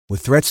With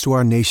threats to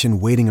our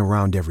nation waiting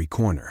around every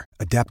corner,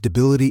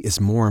 adaptability is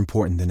more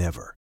important than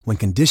ever. When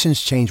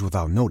conditions change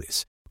without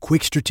notice,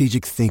 quick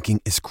strategic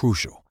thinking is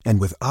crucial.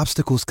 And with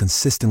obstacles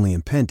consistently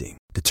impending,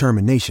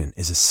 determination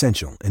is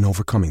essential in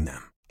overcoming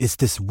them. It's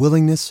this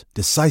willingness,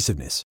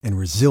 decisiveness, and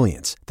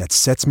resilience that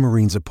sets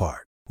Marines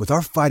apart. With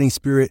our fighting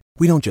spirit,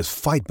 we don't just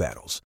fight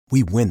battles,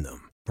 we win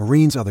them.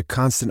 Marines are the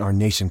constant our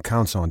nation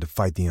counts on to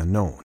fight the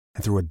unknown.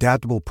 And through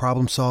adaptable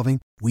problem solving,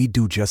 we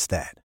do just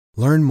that.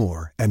 Learn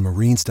more at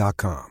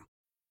marines.com.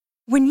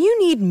 When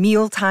you need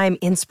mealtime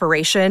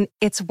inspiration,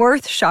 it's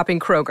worth shopping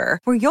Kroger,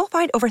 where you'll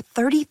find over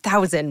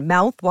 30,000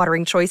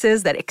 mouth-watering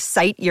choices that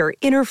excite your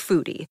inner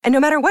foodie. And no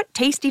matter what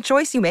tasty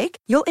choice you make,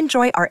 you'll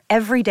enjoy our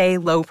everyday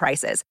low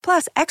prices,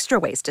 plus extra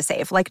ways to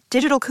save, like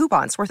digital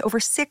coupons worth over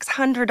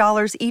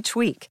 $600 each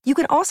week. You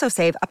can also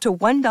save up to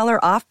 $1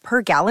 off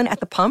per gallon at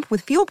the pump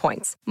with fuel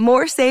points.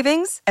 More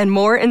savings and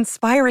more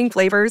inspiring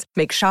flavors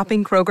make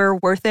shopping Kroger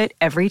worth it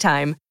every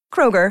time.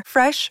 Kroger,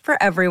 fresh for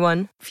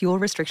everyone. Fuel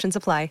restrictions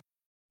apply.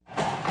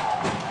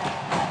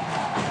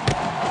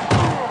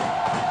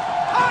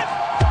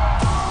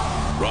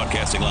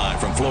 Broadcasting live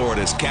from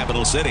Florida's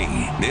capital city,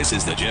 this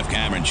is the Jeff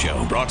Cameron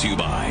Show, brought to you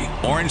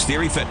by Orange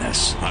Theory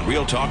Fitness on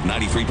Real Talk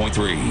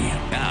 93.3.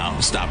 Now,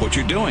 stop what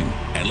you're doing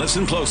and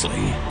listen closely.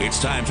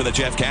 It's time for the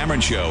Jeff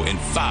Cameron Show in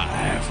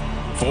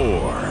 5,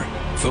 4,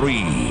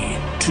 3,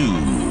 2,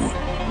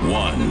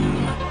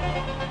 1.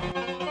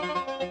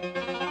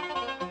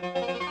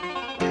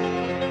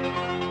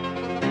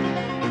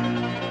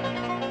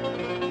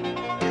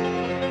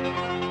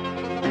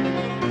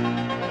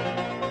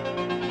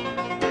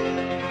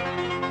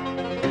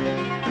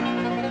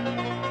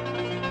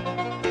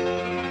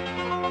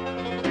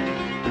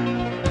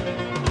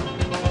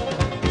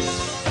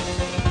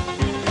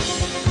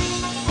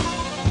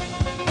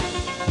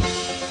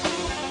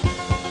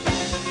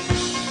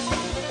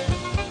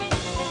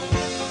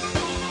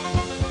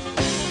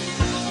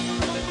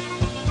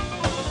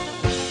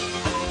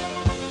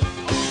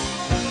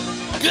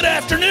 Good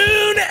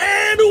afternoon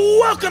and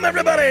welcome,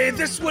 everybody.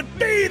 This would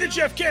be the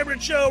Jeff Cameron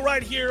Show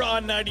right here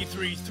on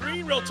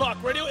 93.3 Real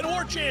Talk Radio and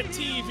War Chant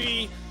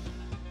TV.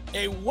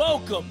 A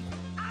welcome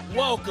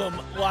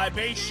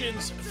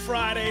Libations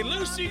Friday,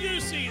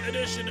 loosey-goosey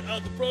edition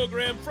of the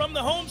program from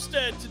the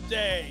homestead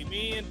today.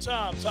 Me and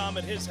Tom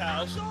at his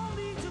house,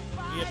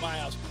 me at my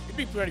house. It'd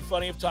be pretty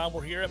funny if Tom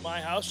were here at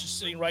my house, just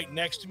sitting right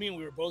next to me, and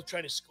we were both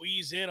trying to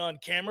squeeze in on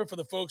camera for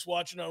the folks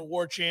watching on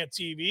War Chant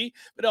TV,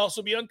 but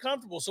also be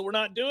uncomfortable. So we're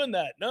not doing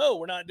that. No,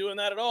 we're not doing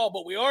that at all.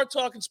 But we are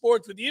talking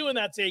sports with you, and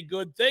that's a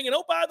good thing. And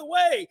oh, by the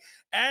way,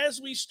 as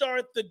we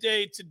start the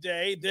day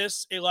today,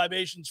 this a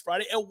Libations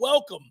Friday, a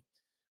welcome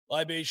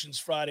Libations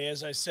Friday.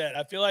 As I said,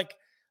 I feel like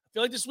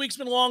this week's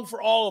been long for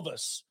all of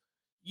us.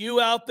 You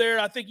out there,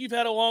 I think you've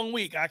had a long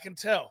week. I can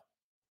tell.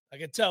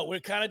 We're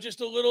kind of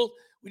just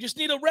we just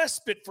need a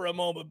respite for a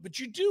moment. But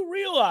you do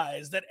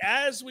realize that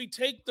as we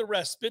take the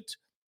respite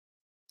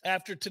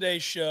after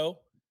today's show,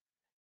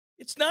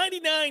 it's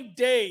 99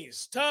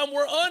 days. Tom,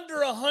 we're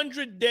under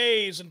 100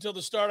 days until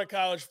the start of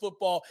college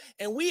football,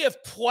 and we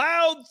have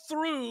plowed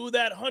through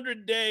that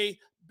 100-day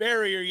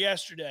barrier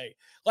yesterday.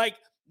 Like,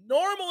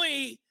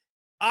 normally,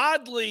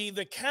 oddly,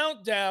 the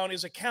countdown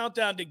is a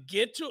countdown to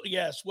get to –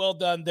 yes, well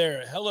done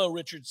there. Hello,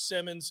 Richard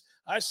Simmons.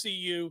 I see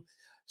you.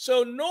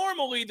 So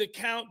normally the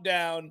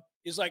countdown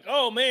is like,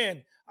 oh,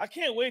 man, I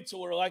can't wait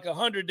till we're like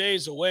 100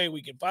 days away.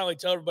 We can finally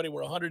tell everybody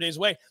we're 100 days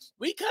away.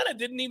 We kind of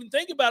didn't even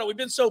think about it. We've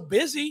been so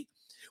busy.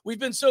 We've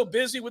been so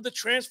busy with the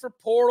transfer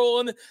portal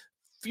and the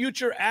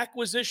future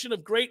acquisition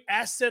of great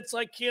assets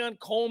like Keon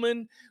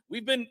Coleman.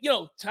 We've been,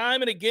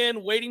 time and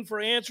again waiting for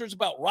answers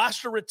about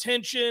roster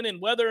retention and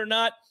whether or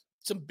not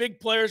some big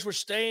players were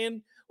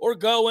staying or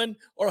going,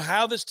 or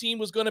how this team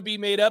was going to be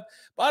made up.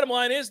 Bottom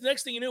line is,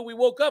 next thing you knew, we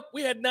woke up,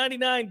 we had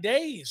 99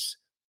 days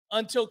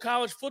until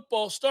college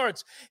football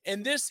starts.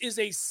 And this is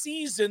a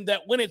season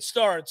that when it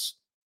starts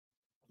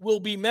will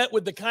be met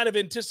with the kind of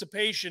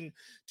anticipation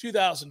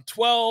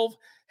 2012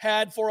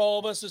 had for all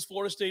of us as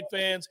Florida State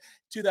fans,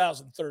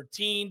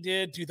 2013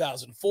 did,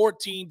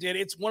 2014 did.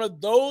 It's one of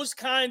those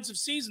kinds of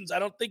seasons. I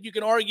don't think you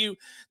can argue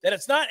that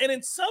it's not. And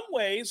in some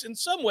ways,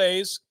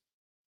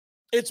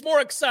 it's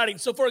more exciting.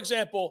 So, for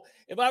example,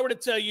 if I were to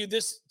tell you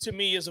this to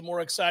me is a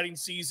more exciting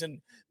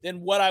season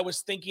than what I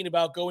was thinking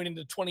about going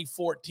into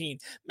 2014,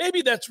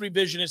 maybe that's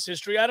revisionist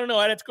history. I don't know.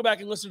 I'd have to go back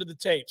and listen to the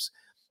tapes.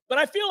 But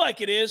I feel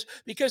like it is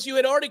because you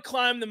had already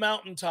climbed the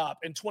mountaintop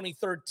in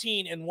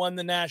 2013 and won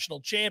the national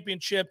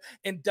championship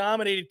and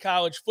dominated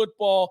college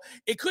football.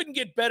 It couldn't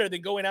get better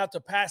than going out to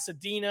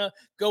Pasadena,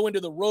 go into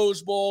the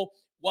Rose Bowl,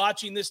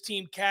 watching this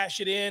team cash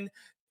it in,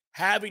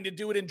 having to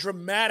do it in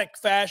dramatic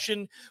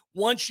fashion.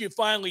 Once you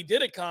finally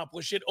did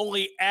accomplish it,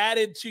 only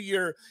added to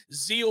your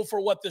zeal for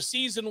what the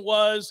season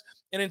was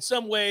and in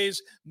some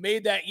ways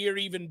made that year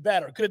even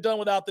better. Could have done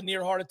without the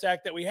near heart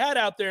attack that we had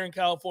out there in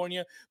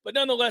California, but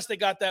nonetheless, they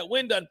got that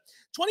win done.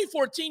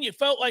 2014, you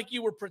felt like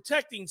you were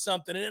protecting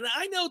something. And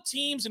I know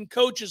teams and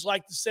coaches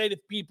like to say to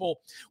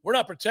people, we're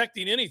not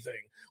protecting anything.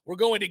 We're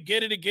going to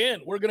get it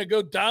again. We're going to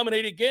go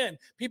dominate again.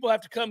 People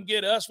have to come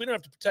get us. We don't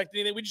have to protect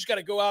anything. We just got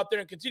to go out there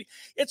and continue.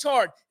 It's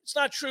hard. It's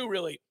not true,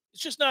 really.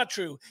 It's just not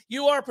true.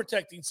 You are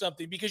protecting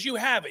something because you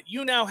have it.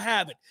 You now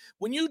have it.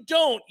 When you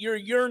don't, you're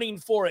yearning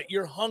for it.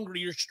 You're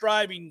hungry. You're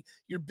striving.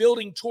 You're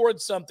building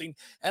towards something.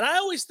 And I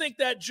always think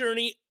that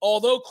journey,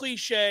 although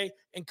cliche,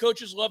 and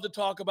coaches love to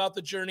talk about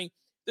the journey,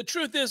 the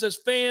truth is, as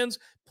fans,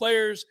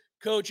 players,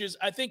 coaches,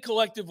 I think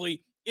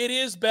collectively, it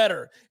is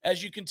better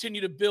as you continue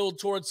to build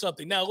towards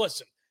something. Now,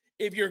 listen,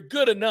 if you're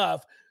good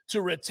enough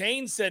to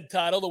retain said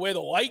title the way the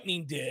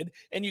Lightning did,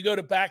 and you go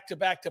to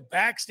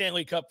back-to-back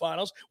Stanley Cup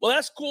finals, well,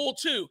 that's cool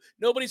too.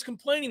 Nobody's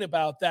complaining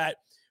about that.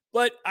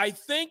 But I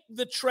think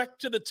the trek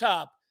to the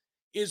top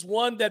is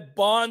one that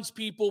bonds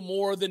people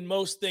more than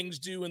most things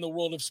do in the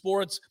world of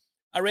sports.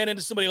 I ran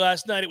into somebody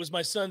last night. It was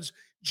my son's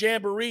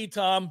jamboree,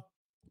 Tom.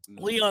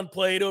 Leon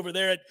played over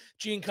there at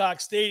Gene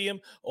Cox Stadium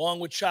along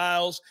with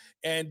Childs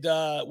and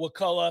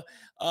Wakulla.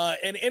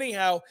 And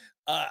anyhow,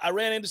 I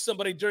ran into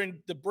somebody during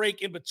the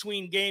break in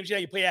between games.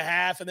 You play a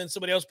half and then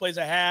somebody else plays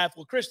a half.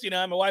 Well, Christy and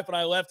I, my wife and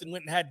I left and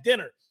went and had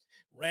dinner.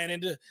 Ran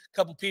into a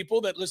couple people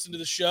that listened to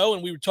the show,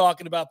 and we were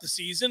talking about the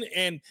season.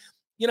 And,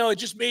 it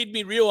just made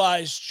me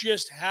realize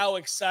just how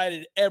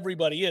excited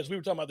everybody is. We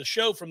were talking about the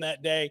show from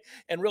that day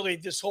and really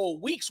this whole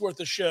week's worth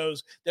of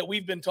shows that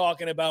we've been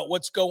talking about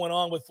what's going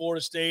on with Florida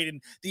State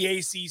and the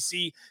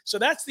ACC. So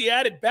that's the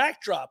added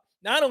backdrop.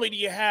 Not only do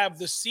you have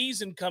the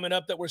season coming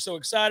up that we're so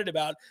excited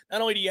about,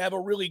 not only do you have a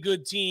really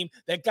good team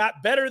that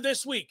got better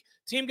this week.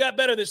 Team got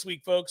better this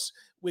week, folks,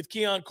 with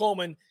Keon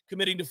Coleman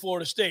committing to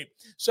Florida State.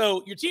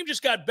 So your team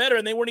just got better,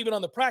 and they weren't even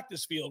on the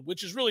practice field,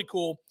 which is really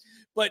cool.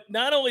 But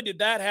not only did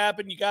that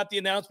happen, you got the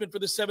announcement for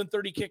the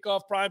 7:30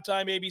 kickoff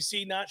primetime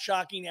ABC, not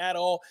shocking at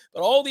all.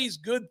 But all these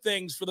good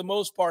things, for the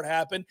most part,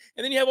 happened.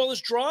 And then you have all this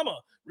drama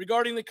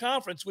regarding the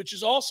conference, which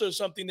is also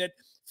something that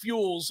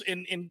fuels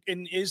and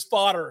is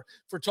fodder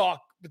for talk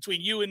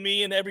between you and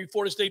me and every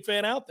Florida State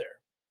fan out there.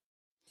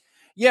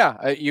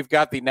 Yeah, you've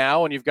got the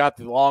now and you've got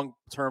the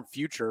long-term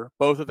future.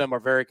 Both of them are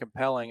very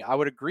compelling. I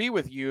would agree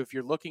with you if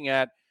you're looking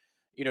at,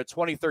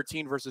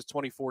 2013 versus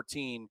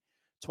 2014.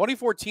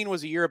 2014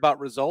 was a year about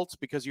results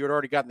because you had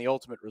already gotten the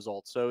ultimate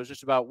result. So it was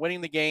just about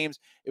winning the games.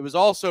 It was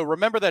also,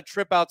 remember that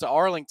trip out to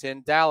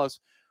Arlington, Dallas,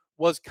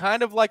 was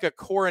kind of like a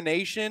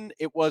coronation.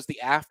 It was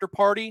the after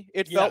party,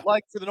 it felt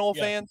like, for the Noel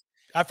fans.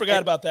 I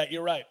forgot about that.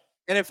 You're right.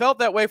 And it felt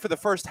that way for the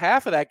first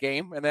half of that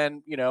game. And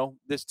then,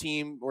 that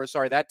team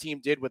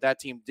did what that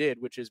team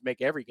did, which is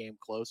make every game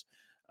close.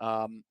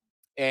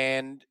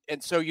 And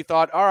so you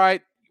thought, all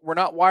right, we're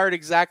not wired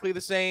exactly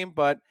the same,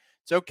 but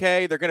it's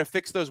okay. They're going to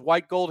fix those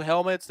white gold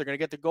helmets. They're going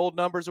to get the gold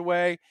numbers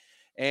away.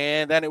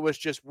 And then it was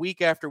just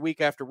week after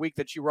week after week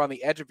that you were on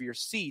the edge of your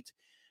seat.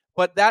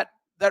 But that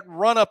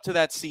run up to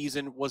that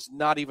season was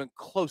not even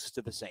close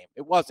to the same.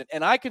 It wasn't.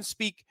 And I can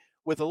speak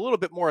with a little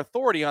bit more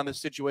authority on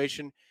this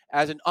situation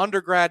as an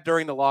undergrad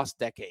during the lost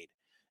decade.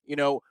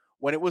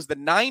 When it was the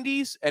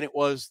 90s and it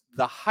was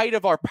the height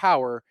of our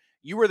power,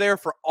 you were there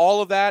for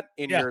all of that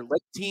in your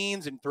late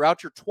teens and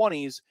throughout your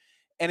 20s.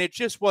 And it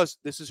just was,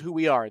 this is who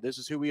we are. This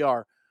is who we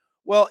are.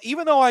 Well,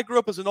 even though I grew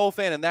up as an Noel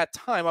fan in that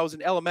time, I was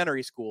in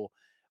elementary school.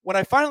 When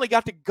I finally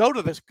got to go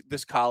to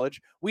this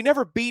college, we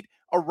never beat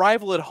a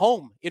rival at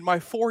home in my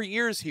 4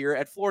 years here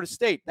at Florida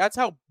State. That's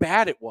how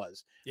bad it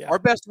was. Yeah. Our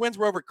best wins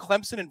were over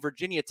Clemson and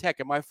Virginia Tech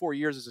in my 4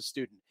 years as a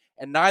student,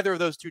 and neither of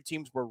those two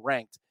teams were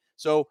ranked.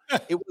 So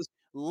it was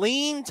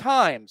lean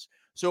times.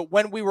 So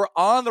when we were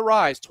on the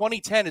rise,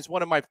 2010 is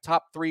one of my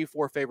top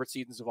 3-4 favorite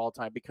seasons of all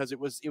time because it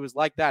was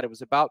like that. It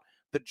was about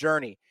the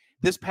journey.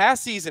 This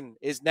past season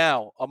is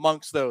now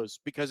amongst those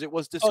because it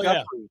was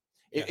discovery.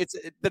 It's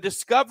the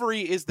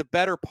discovery is the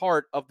better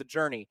part of the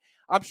journey.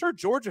 I'm sure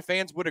Georgia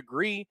fans would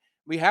agree.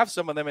 We have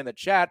some of them in the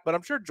chat, but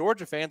I'm sure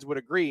Georgia fans would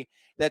agree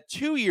that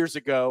 2 years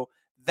ago,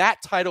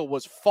 that title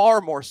was far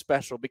more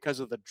special because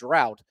of the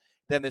drought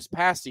than this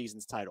past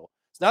season's title.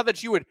 It's not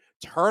that you would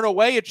turn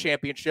away a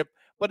championship,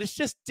 but it's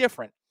just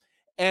different.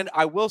 And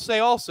I will say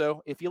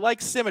also, if you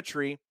like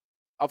symmetry,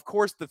 of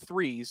course, the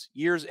threes,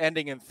 years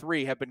ending in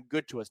 3, have been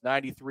good to us.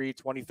 93,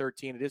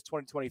 2013, it is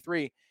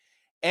 2023.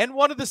 And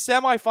one of the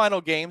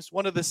semifinal games,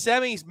 one of the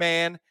semis,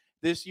 man,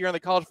 this year in the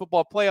college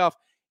football playoff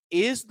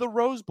is the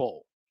Rose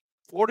Bowl.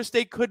 Florida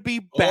State could be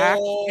back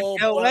in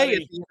LA at the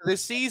end of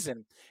this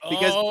season.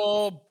 Because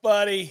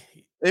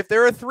if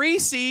they're a 3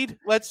 seed,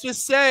 let's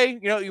just say,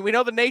 we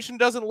know the nation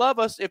doesn't love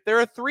us. If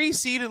they're a 3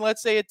 seed and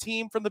let's say a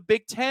team from the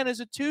Big Ten is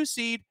a 2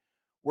 seed,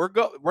 we're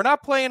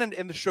not playing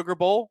in the Sugar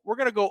Bowl. We're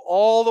going to go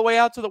all the way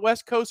out to the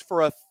West Coast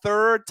for a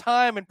third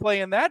time and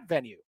play in that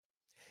venue.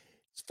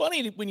 It's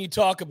funny when you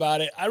talk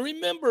about it. I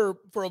remember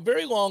for a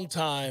very long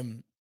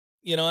time,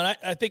 and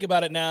I think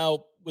about it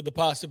now with the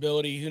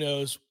possibility, who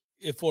knows,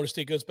 if Florida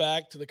State goes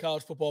back to the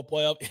college football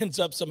playoff, ends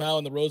up somehow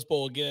in the Rose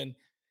Bowl again.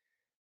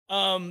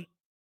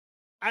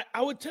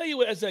 I would tell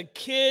you as a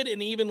kid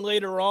and even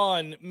later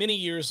on, many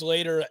years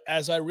later,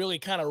 as I really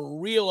kind of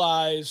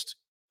realized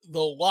the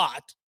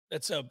lot,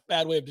 that's a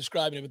bad way of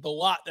describing it, but the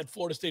lot that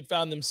Florida State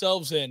found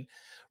themselves in,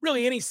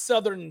 really any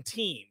Southern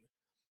team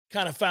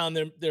kind of found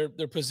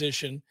their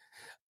position.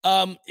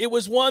 It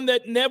was one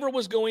that never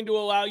was going to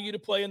allow you to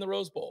play in the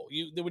Rose Bowl.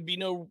 There would be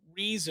no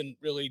reason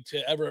really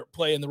to ever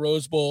play in the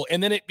Rose Bowl.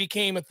 And then it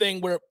became a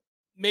thing where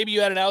maybe you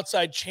had an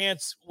outside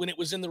chance when it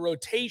was in the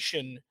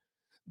rotation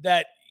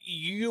that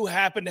you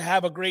happened to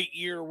have a great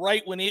year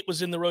right when it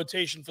was in the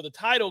rotation for the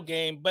title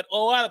game. But a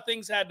lot of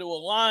things had to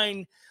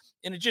align,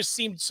 and it just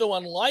seemed so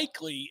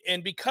unlikely.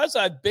 And because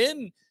I've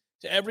been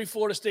to every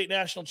Florida State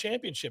national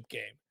championship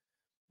game,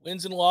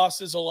 wins and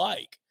losses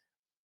alike,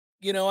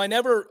 I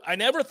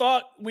never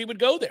thought we would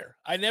go there.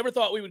 I never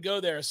thought we would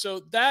go there. So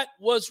that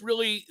was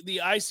really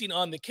the icing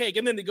on the cake.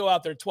 And then to go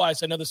out there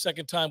twice, I know the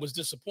second time was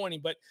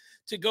disappointing, but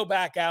to go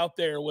back out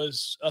there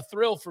was a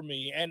thrill for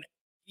me. And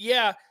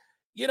yeah,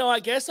 I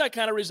guess I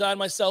kind of resigned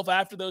myself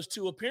after those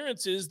two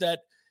appearances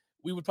that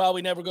we would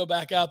probably never go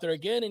back out there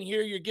again. And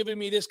here you're giving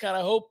me this kind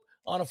of hope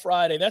on a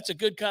Friday. That's a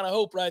good kind of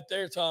hope right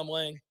there, Tom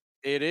Lang.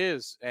 It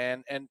is.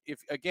 And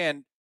if,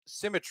 again,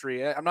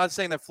 symmetry, I'm not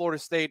saying that Florida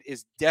State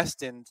is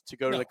destined to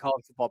go to the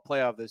college football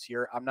playoff this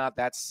year. I'm not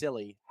that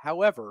silly.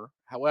 However,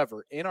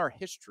 in our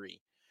history,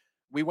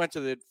 we went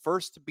to the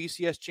first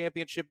BCS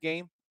championship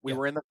game. We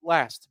were in the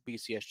last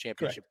BCS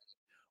championship. Correct.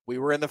 We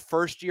were in the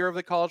first year of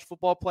the college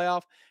football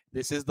playoff.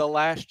 This is the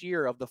last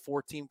year of the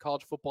 4-team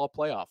college football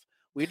playoff.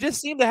 We just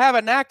seem to have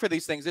a knack for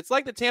these things. It's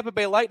like the Tampa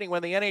Bay Lightning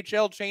when the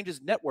NHL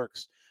changes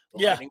networks.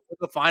 The Lightning were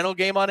the final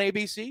game on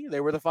ABC.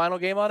 They were the final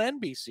game on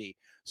NBC.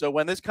 So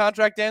when this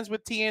contract ends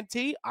with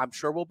TNT, I'm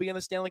sure we'll be in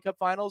the Stanley Cup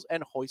Finals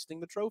and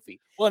hoisting the trophy.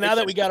 Well, now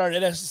that we got our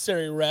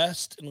necessary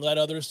rest and let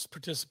others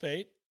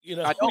participate,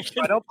 I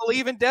don't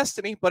believe in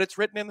destiny, but it's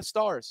written in the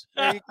stars.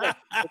 There you go.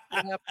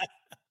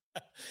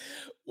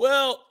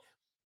 Well,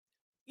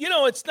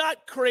 it's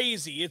not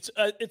crazy.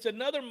 It's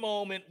another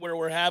moment where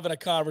we're having a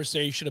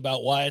conversation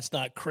about why it's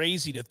not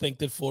crazy to think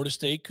that Florida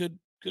State could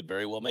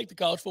very well make the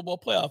college football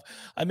playoff.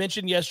 I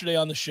mentioned yesterday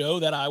on the show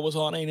that I was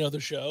on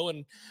another show,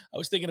 and I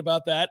was thinking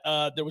about that.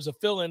 There was a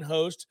fill-in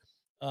host,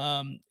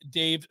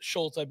 Dave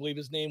Schultz, I believe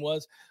his name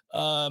was,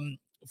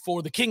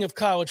 for the king of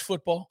college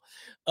football.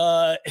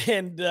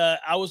 And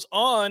I was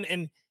on,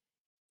 and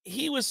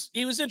he was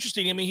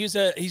interesting. I mean, he's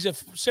a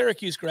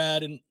Syracuse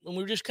grad, and we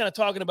were just kind of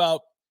talking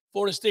about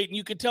Florida State, and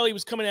you could tell he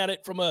was coming at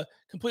it from a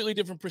completely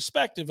different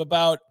perspective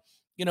about,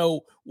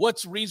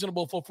 what's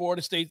reasonable for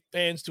Florida State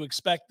fans to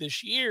expect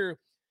this year.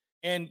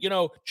 And,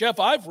 Jeff,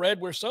 I've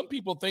read where some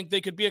people think they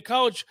could be a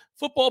college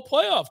football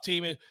playoff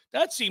team.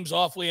 That seems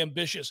awfully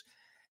ambitious.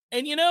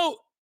 And,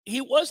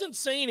 he wasn't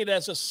saying it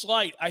as a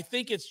slight. I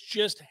think it's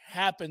just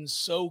happened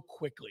so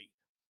quickly.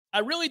 I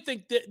really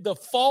think that the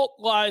fault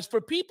lies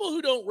for people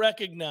who don't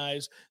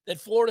recognize that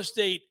Florida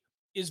State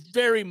is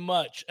very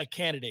much a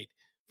candidate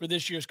for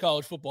this year's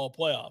college football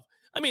playoff.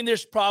 I mean,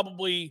 there's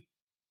probably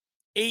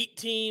 8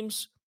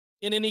 teams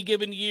in any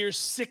given year,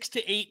 6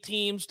 to 8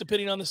 teams,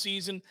 depending on the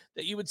season,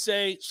 that you would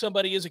say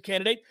somebody is a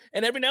candidate.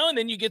 And every now and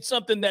then you get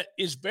something that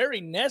is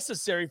very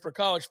necessary for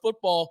college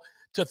football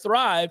to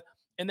thrive,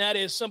 and that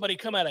is somebody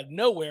come out of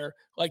nowhere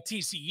like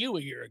TCU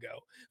a year ago.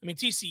 I mean,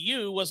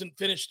 TCU wasn't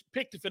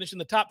picked to finish in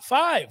the top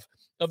 5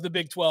 of the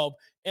Big 12,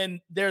 and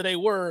there they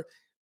were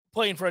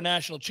playing for a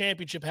national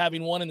championship,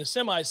 having won in the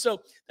semis.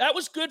 So that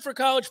was good for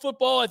college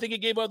football. I think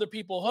it gave other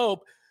people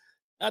hope.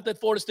 Not that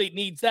Florida State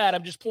needs that.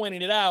 I'm just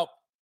pointing it out.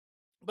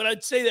 But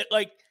I'd say that,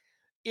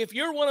 if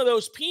you're one of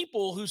those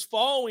people who's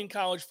following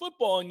college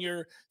football and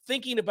you're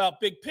thinking about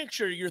big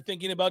picture, you're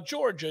thinking about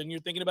Georgia and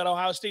you're thinking about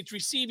Ohio State's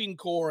receiving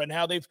core and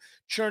how they've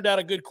churned out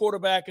a good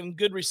quarterback and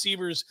good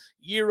receivers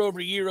year over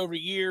year over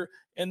year,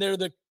 and they're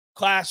the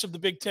class of the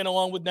Big Ten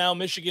along with now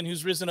Michigan,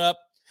 who's risen up.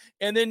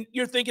 And then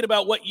you're thinking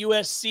about what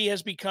USC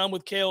has become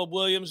with Caleb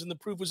Williams, and the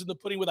proof was in the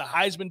pudding with a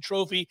Heisman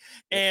Trophy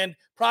and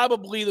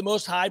probably the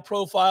most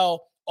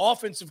high-profile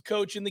offensive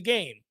coach in the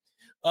game.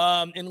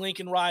 In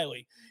Lincoln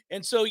Riley.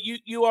 And so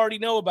you already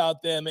know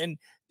about them. And,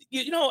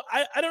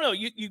 I don't know.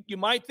 You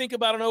might think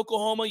about an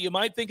Oklahoma. You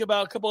might think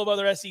about a couple of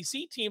other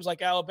SEC teams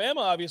like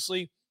Alabama,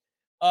 obviously,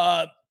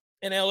 and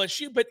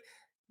LSU. But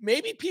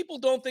maybe people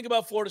don't think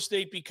about Florida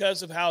State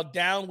because of how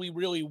down we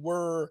really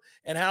were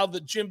and how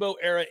the Jimbo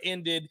era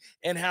ended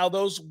and how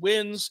those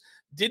wins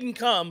didn't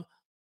come,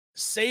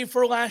 save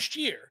for last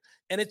year.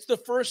 And it's the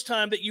first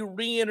time that you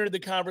re-enter the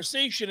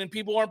conversation and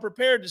people aren't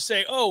prepared to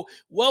say, oh,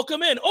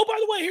 welcome in. Oh, by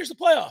the way, here's the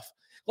playoff.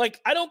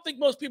 I don't think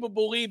most people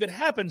believe it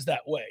happens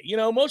that way.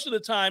 Most of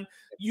the time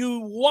you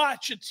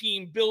watch a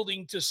team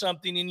building to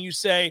something and you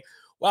say,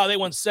 wow, they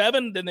won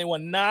 7, then they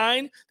won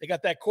 9. They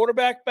got that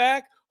quarterback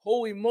back.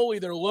 Holy moly,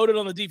 they're loaded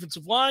on the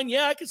defensive line.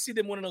 Yeah, I could see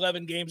them winning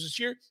 11 games this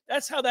year.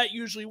 That's how that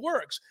usually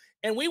works.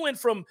 And we went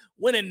from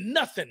winning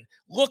nothing,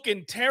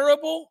 looking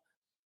terrible,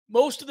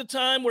 most of the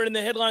time we're in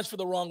the headlines for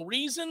the wrong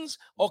reasons,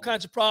 all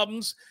kinds of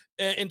problems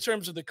in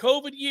terms of the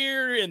COVID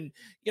year. And,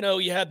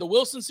 you had the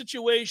Wilson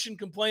situation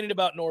complaining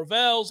about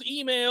Norvell's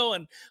email.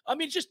 And I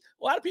mean, just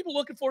a lot of people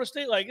looking for a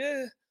state like,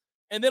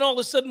 and then all of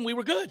a sudden we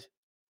were good.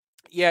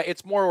 Yeah,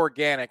 it's more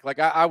organic. Like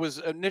I was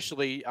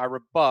initially, I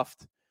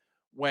rebuffed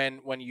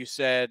when you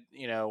said,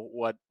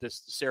 what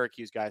this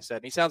Syracuse guy said.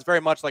 And he sounds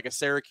very much like a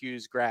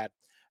Syracuse grad.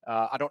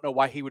 I don't know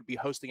why he would be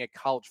hosting a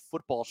college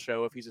football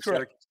show if he's a Correct.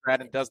 Syracuse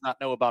grad and does not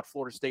know about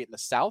Florida State in the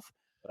South,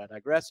 but I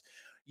digress.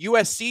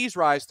 USC's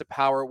rise to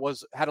power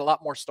had a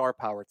lot more star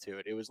power to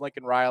it. It was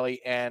Lincoln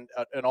Riley and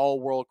an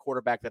all-world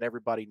quarterback that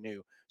everybody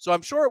knew. So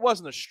I'm sure it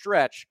wasn't a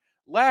stretch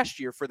last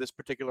year for this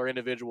particular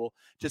individual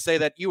to say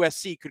that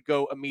USC could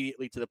go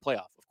immediately to the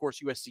playoff. Of course,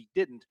 USC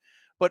didn't.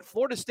 But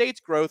Florida State's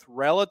growth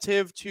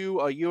relative to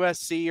a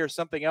USC or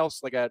something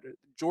else like a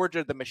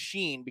Georgia the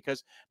Machine,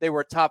 because they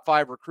were a top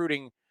 5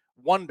 recruiting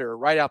wonder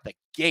right out the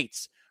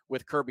gates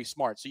with Kirby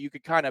Smart. So you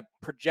could kind of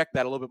project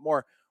that a little bit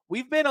more.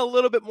 We've been a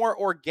little bit more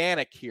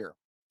organic here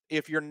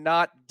if you're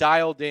not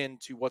dialed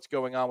into what's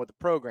going on with the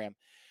program.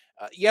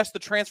 Yes, the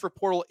transfer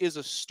portal is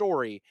a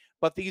story,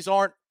 but these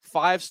aren't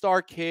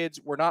 5-star kids.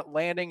 We're not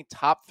landing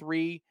top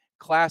 3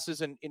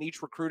 classes in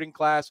each recruiting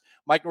class.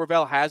 Mike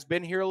Norvell has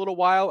been here a little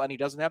while, and he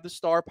doesn't have the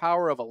star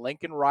power of a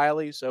Lincoln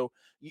Riley. So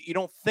you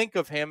don't think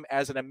of him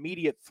as an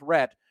immediate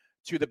threat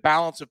to the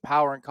balance of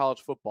power in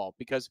college football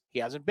because he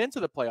hasn't been to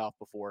the playoff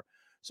before.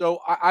 So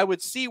I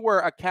would see where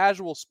a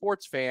casual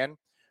sports fan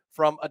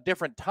from a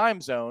different time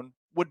zone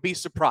would be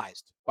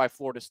surprised by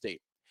Florida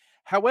State.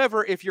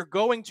 However, if you're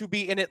going to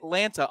be in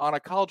Atlanta on a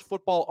college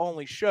football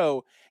only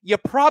show, you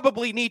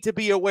probably need to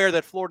be aware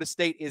that Florida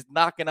State is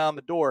knocking on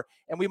the door,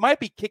 and we might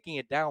be kicking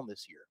it down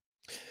this year.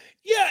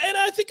 Yeah, and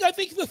I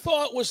think the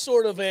thought was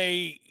sort of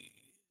a,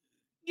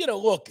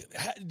 look,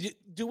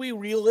 do we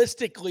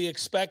realistically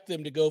expect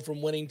them to go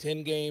from winning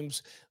 10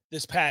 games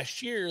this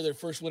past year, their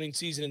first winning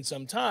season in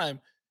some time,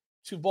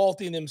 to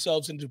vaulting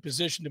themselves into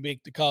position to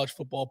make the college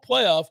football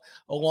playoff,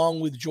 along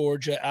with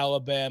Georgia,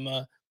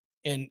 Alabama,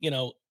 and,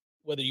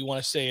 whether you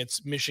want to say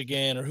it's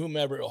Michigan or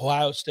whomever,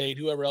 Ohio State,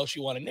 whoever else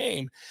you want to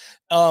name.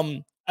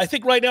 I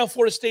think right now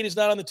Florida State is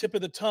not on the tip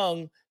of the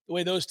tongue the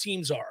way those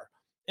teams are.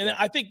 And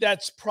I think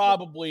that's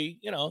probably,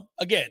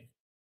 again,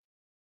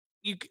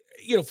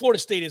 Florida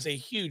State is a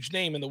huge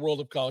name in the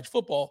world of college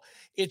football.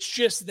 It's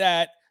just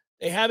that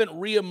they haven't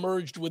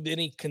reemerged with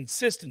any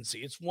consistency.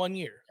 It's 1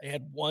 year. They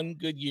had one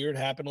good year. It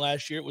happened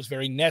last year. It was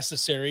very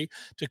necessary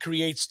to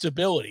create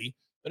stability,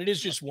 but it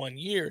is just 1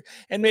 year.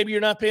 And maybe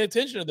you're not paying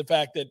attention to the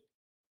fact that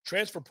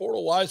transfer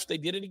portal wise, they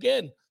did it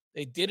again.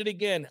 They did it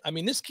again. I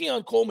mean, this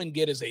Keon Coleman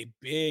get is a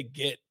big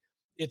get.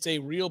 It's a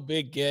real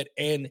big get.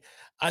 And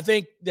I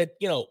think that,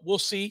 we'll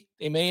see.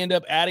 They may end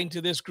up adding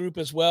to this group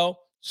as well.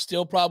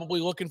 Still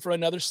probably looking for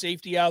another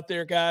safety out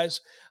there,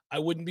 guys. I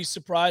wouldn't be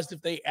surprised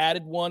if they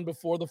added one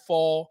before the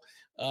fall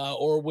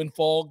or when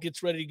fall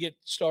gets ready to get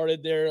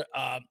started there.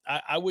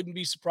 I wouldn't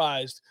be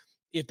surprised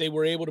if they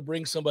were able to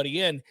bring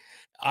somebody in.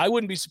 I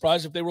wouldn't be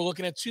surprised if they were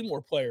looking at 2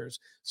 more players.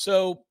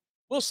 So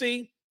we'll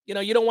see.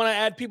 You don't want to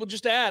add people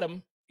just to add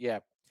them. Yeah.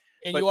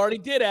 And you already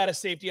did add a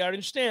safety. I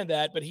understand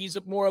that, but he's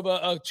more of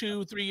a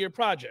 2-3 year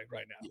project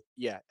right now.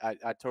 Yeah,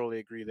 I totally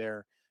agree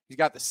there. He's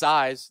got the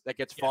size that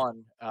gets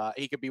fun.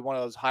 He could be one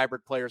of those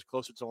hybrid players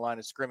closer to the line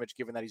of scrimmage,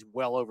 given that he's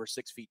well over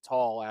 6 feet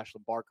tall,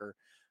 Ashland Barker.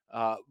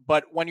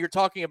 But when you're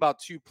talking about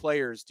 2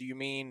 players, do you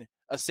mean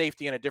a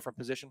safety in a different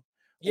position?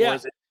 Yeah. Or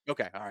is it,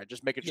 okay. All right.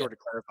 Just making sure to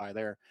clarify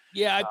there.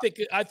 Yeah,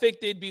 I think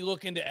they'd be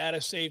looking to add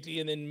a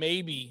safety and then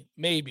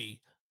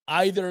maybe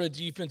either a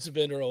defensive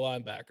end or a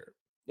linebacker.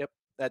 Yep.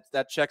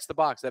 That checks the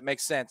box. That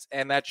makes sense.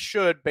 And that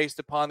should, based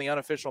upon the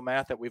unofficial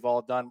math that we've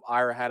all done,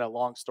 Ira had a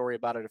long story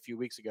about it a few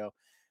weeks ago,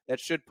 that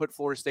should put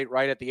Florida State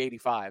right at the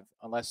 85,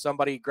 unless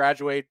somebody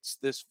graduates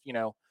this,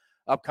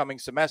 upcoming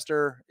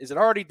semester. Is it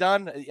already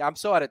done? I'm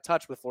so out of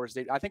touch with Florida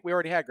State. I think we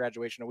already had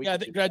graduation a week. Yeah, I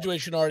think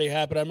graduation already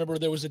happened. I remember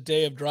there was a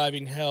day of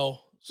driving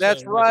hell.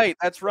 That's right.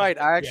 That's right.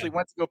 I actually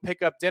went to go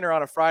pick up dinner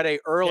on a Friday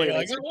early.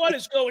 Yeah, what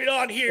is going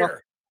on here? Well,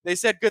 they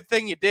said, good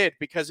thing you did,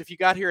 because if you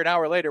got here an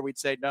hour later, we'd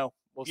say, no,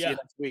 we'll see you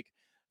next week.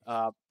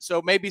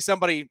 So maybe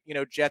somebody,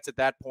 jets at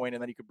that point,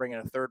 and then you could bring in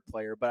a third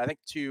player. But I think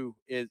 2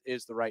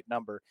 is the right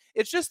number.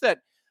 It's just that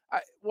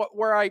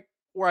where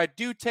I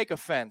do take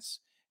offense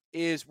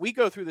is we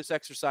go through this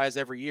exercise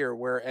every year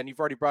and you've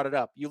already brought it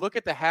up. You look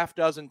at the half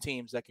dozen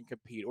teams that can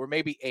compete, or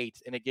maybe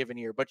 8 in a given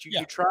year, but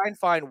you try and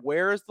find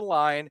where is the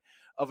line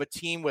of a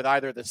team with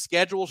either the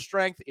schedule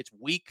strength, it's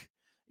weak,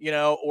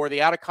 or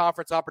the out of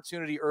conference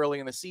opportunity early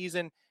in the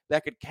season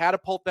that could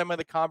catapult them in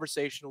the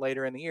conversation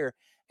later in the year.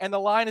 And the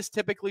line is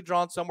typically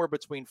drawn somewhere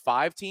between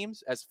 5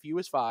 teams, as few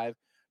as 5,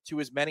 to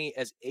as many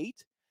as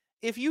 8.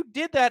 If you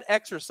did that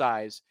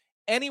exercise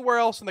anywhere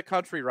else in the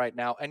country right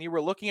now, and you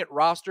were looking at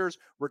rosters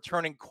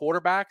returning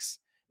quarterbacks,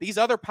 these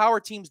other power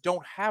teams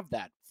don't have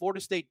that.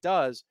 Florida State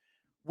does.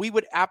 We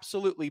would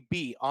absolutely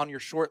be on your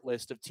short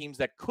list of teams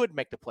that could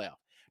make the playoff.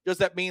 Does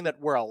that mean that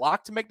we're a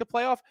lock to make the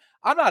playoff?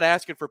 I'm not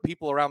asking for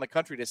people around the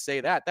country to say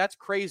that. That's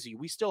crazy.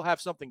 We still have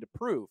something to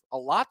prove, a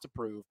lot to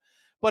prove.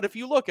 But if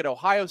you look at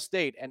Ohio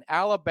State and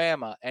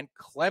Alabama and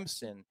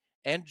Clemson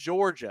and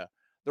Georgia,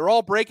 they're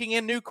all breaking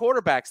in new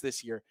quarterbacks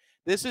this year.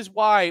 This is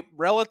why,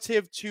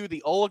 relative to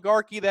the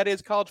oligarchy that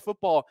is college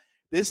football,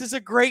 this is a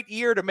great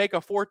year to make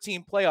a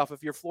 14 playoff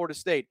if you're Florida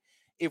State.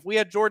 If we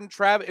had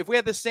if we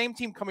had the same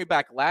team coming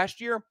back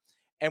last year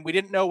and we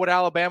didn't know what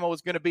Alabama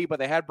was going to be, but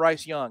they had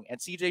Bryce Young and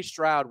CJ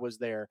Stroud was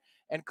there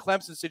and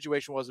Clemson's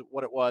situation was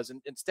what it was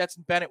and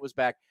Stetson Bennett was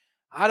back,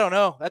 I don't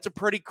know. That's a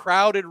pretty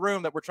crowded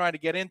room that we're trying to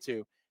get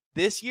into.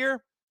 This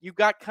year, you've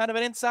got kind of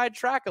an inside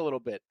track a little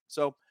bit.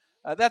 So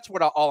that's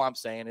what all I'm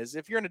saying is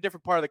if you're in a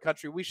different part of the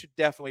country, we should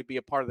definitely be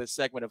a part of this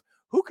segment of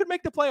who could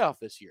make the playoff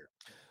this year.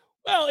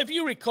 Well, if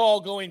you recall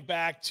going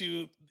back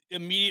to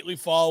immediately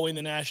following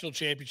the national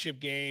championship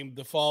game,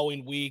 the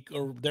following week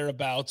or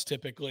thereabouts,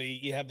 typically,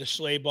 you have the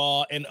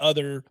Schleybaugh and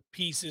other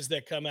pieces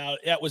that come out.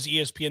 That was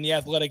ESPN. The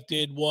Athletic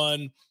did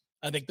one.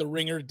 I think the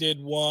Ringer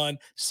did one.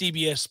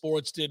 CBS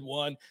Sports did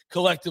one.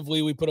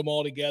 Collectively, we put them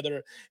all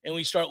together, and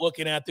we start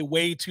looking at the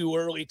way too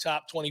early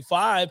top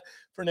 25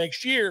 for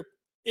next year.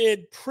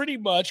 It pretty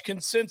much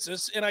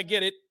consensus, and I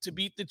get it, to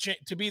be the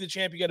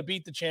champ, you got to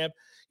beat the champ.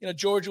 You know,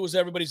 Georgia was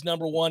everybody's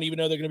number one, even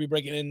though they're going to be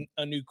breaking in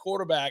a new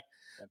quarterback.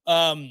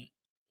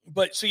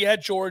 But so you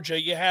had Georgia,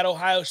 you had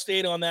Ohio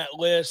State on that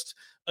list,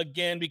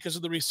 again, because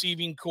of the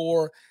receiving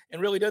core,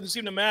 and really doesn't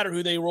seem to matter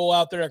who they roll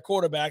out there at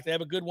quarterback. They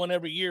have a good one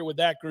every year with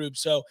that group,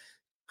 so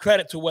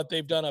credit to what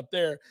they've done up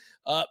there.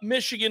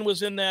 Michigan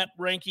was in that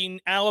ranking.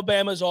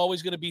 Alabama is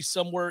always going to be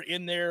somewhere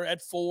in there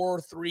at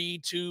 4,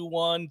 3, 2,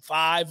 1,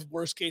 5,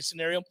 worst case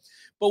scenario.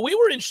 But we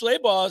were in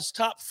Schleybaug's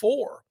top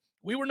 4.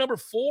 We were number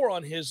 4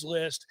 on his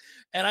list.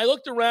 And I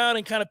looked around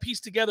and kind of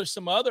pieced together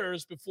some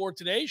others before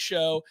today's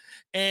show.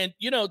 And,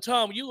 you know,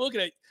 Tom, you look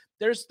at it,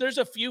 there's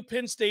a few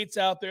Penn States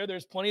out there.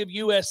 There's plenty of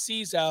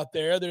USCs out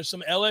there. There's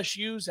some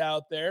LSUs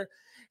out there.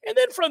 And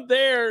then from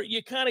there,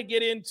 you kind of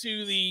get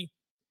into the,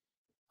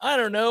 I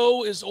don't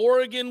know, is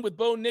Oregon with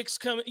Bo Nix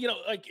coming? You know,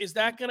 like, is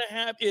that going to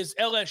happen? Is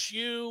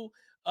LSU?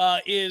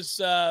 Is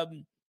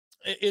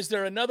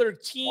there another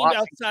team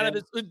Washington. outside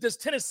of this? Does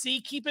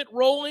Tennessee keep it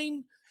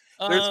rolling?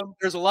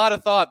 There's a lot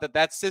of thought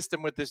that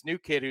system with this new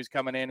kid who's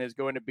coming in is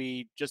going to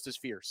be just as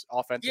fierce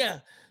offensively. Yeah.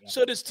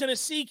 So does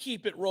Tennessee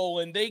keep it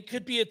rolling? They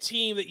could be a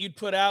team that you'd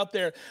put out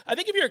there. I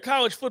think if you're a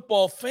college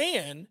football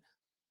fan,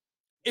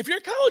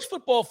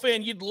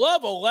 you'd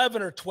love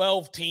 11 or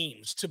 12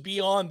 teams to be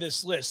on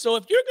this list. So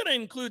if you're going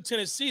to include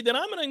Tennessee, then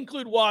I'm going to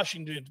include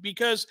Washington,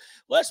 because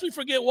lest we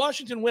forget,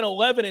 Washington went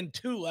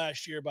 11-2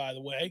 last year, by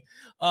the way.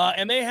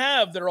 And they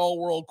have their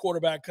all-world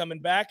quarterback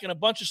coming back and a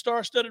bunch of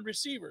star-studded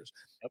receivers.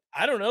 Yep.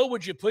 I don't know.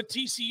 Would you put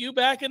TCU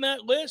back in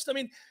that list? I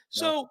mean,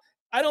 so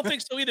I don't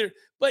think so either.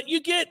 But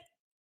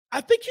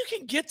I think you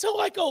can get to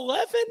like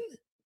 11.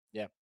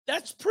 Yeah.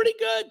 That's pretty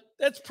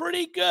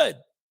good.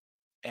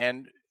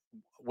 And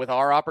with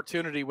our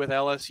opportunity with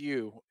LSU,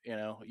 you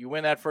know, you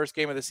win that first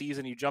game of the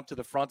season, you jump to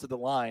the front of the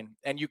line,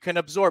 and you can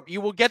absorb. You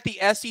will get the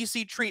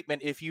SEC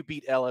treatment if you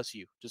beat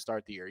LSU to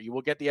start the year. You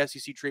will get the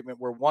SEC treatment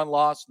where one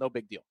loss, no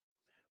big deal.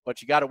 But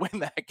you got to win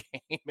that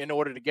game in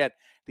order to get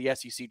the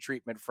SEC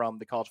treatment from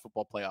the College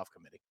Football Playoff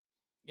Committee.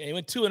 Yeah, he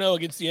went 2-0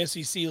 against the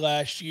SEC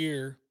last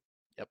year.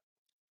 Yep.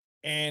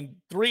 And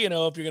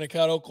 3-0 if you're going to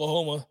count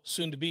Oklahoma,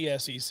 soon to be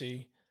SEC.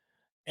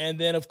 And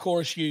then, of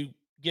course, you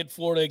get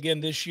Florida again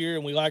this year,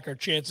 and we like our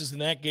chances in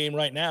that game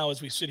right now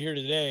as we sit here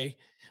today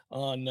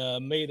on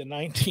May the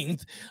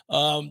 19th.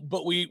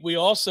 But we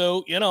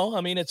also, you know, I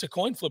mean, it's a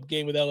coin flip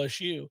game with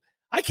LSU.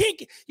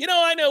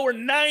 I know we're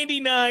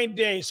 99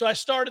 days. So I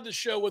started the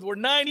show with we're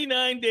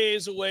 99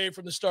 days away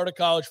from the start of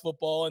college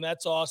football, and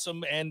that's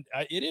awesome. And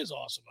it is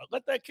awesome. I'll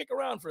let that kick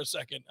around for a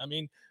second. I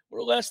mean,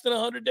 we're less than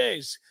 100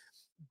 days.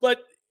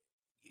 But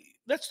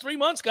that's 3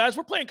 months, guys.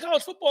 We're playing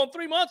college football in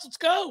 3 months. Let's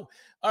go.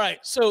 All right.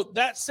 So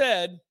that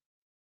said,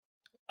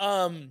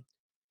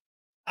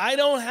 I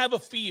don't have a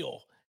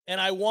feel, and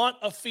I want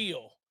a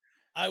feel.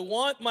 I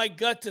want my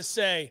gut to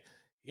say,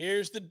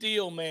 here's the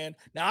deal, man.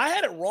 Now, I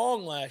had it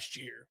wrong last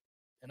year,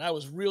 and I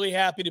was really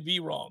happy to be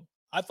wrong.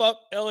 I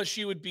thought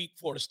LSU would beat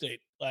Florida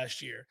State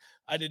last year.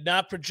 I did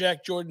not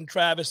project Jordan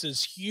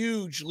Travis's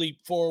huge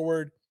leap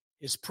forward,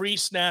 his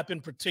pre-snap in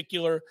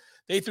particular.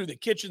 They threw the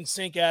kitchen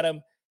sink at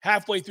him.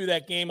 Halfway through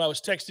that game, I was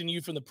texting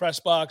you from the press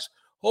box.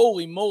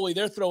 Holy moly,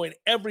 they're throwing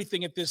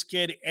everything at this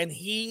kid, and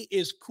he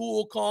is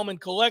cool, calm,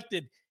 and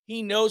collected.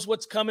 He knows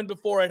what's coming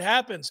before it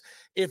happens.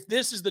 If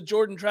this is the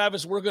Jordan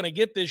Travis we're going to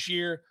get this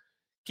year,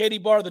 Katie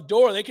bar the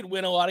door, they could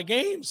win a lot of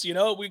games. You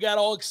know, we got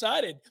all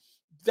excited.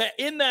 That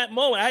in that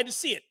moment, I had to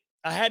see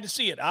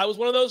it. I was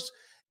one of those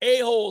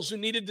a-holes who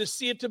needed to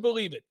see it to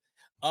believe it.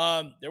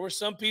 There were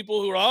some people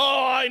who were,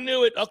 I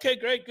knew it. Okay,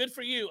 great. Good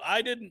for you.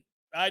 I didn't.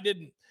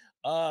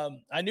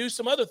 I knew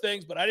some other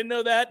things, but I didn't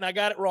know that, and I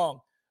got it wrong.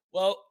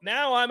 Well,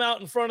 now I'm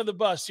out in front of the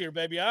bus here,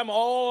 baby. I'm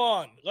all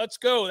on. Let's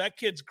go. That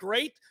kid's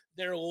great.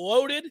 They're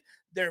loaded.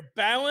 They're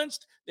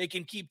balanced. They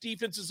can keep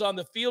defenses on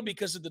the field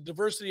because of the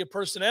diversity of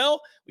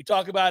personnel. We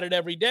talk about it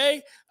every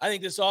day. I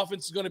think this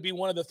offense is going to be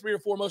one of the 3 or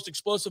 4 most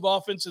explosive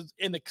offenses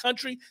in the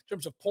country in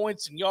terms of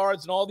points and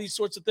yards and all these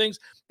sorts of things.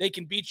 They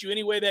can beat you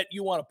any way that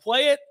you want to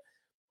play it.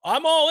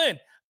 I'm all in.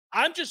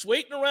 I'm just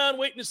waiting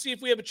to see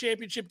if we have a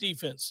championship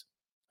defense.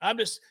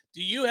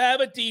 Do you have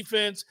a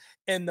defense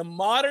in the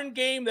modern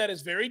game that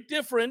is very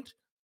different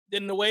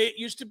than the way it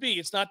used to be?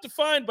 It's not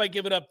defined by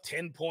giving up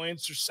 10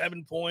 points or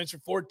 7 points or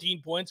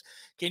 14 points.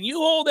 Can you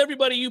hold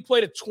everybody you play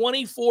to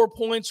 24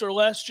 points or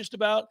less just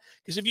about?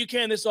 Because if you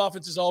can, this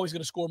offense is always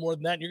going to score more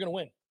than that, and you're going to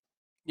win.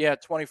 Yeah,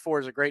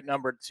 24 is a great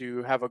number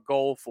to have a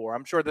goal for.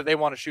 I'm sure that they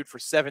want to shoot for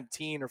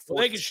 17 or 14.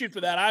 Well, they can shoot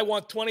for that. I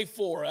want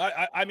 24.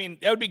 I mean,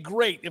 that would be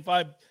great if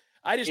I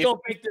just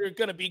don't think they're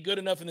going to be good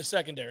enough in the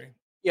secondary.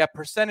 Yeah,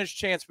 percentage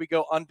chance we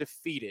go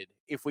undefeated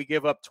if we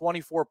give up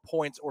 24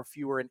 points or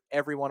fewer in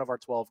every one of our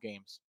 12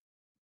 games.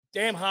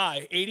 Damn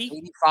high. 80?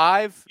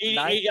 85?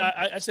 80,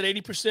 I said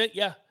 80%.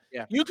 Yeah.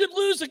 Yeah. You could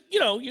lose a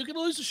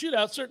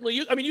shootout. Certainly.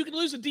 You could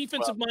lose a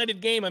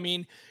defensive-minded game. I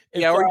mean,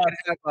 or you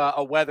could have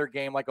a weather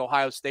game like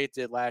Ohio State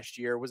did last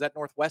year. Was that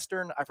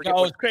Northwestern? I forget. Oh,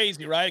 it was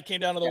crazy, right? It came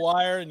down to the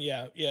wire, and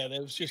yeah,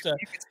 it was just you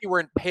can see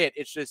we're in Pitt.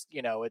 It's just,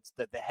 it's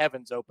the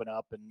heavens open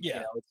up, and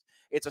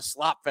it's a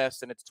slop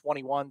fest, and it's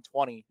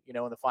 21-20, in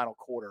the final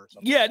quarter or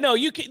something. Yeah, no,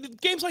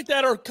 games like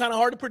that are kind of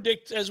hard to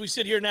predict as we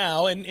sit here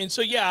now, and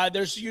so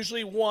there's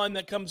usually one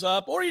that comes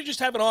up, or you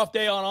just have an off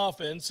day on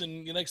offense,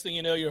 and the next thing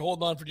you know, you're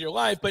holding on for dear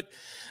life. But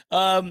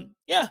I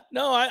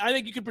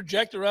think you could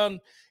project around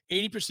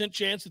 80%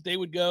 chance that they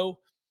would go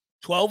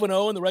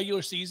 12-0 in the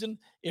regular season.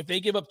 If they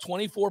give up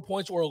 24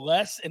 points or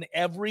less in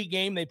every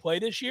game they play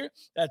this year,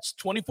 that's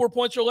 24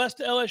 points or less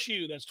to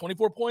LSU. That's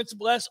 24 points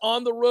less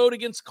on the road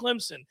against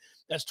Clemson.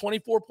 That's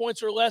 24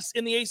 points or less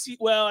in the AC.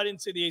 Well, I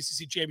didn't say the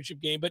ACC championship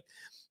game, but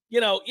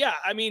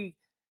I mean,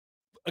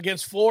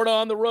 against Florida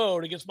on the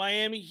road, against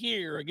Miami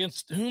here,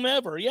 against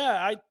whomever.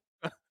 Yeah,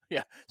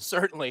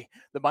 certainly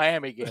the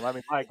Miami game. I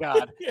mean, my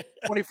God,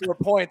 24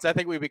 points. I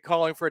think we'd be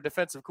calling for a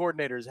defensive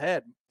coordinator's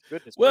head.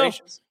 Goodness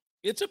gracious.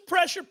 It's a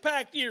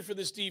pressure-packed year for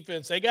this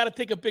defense. They got to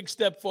take a big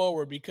step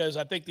forward because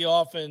I think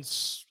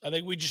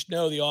we just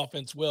know the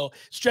offense will.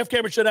 It's Jeff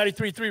Cameron Show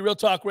 93.3 Real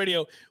Talk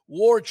Radio,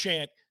 War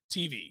Chant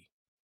TV.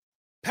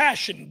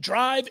 Passion,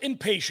 drive, and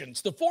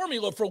patience. The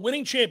formula for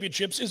winning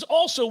championships is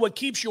also what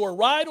keeps your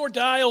ride or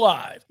die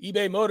alive.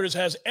 eBay Motors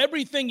has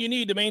everything you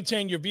need to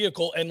maintain your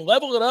vehicle and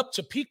level it up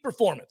to peak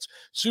performance.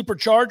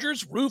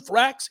 Superchargers, roof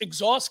racks,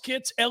 exhaust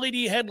kits, LED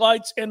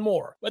headlights, and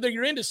more. Whether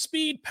you're into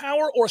speed,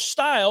 power, or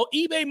style,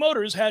 eBay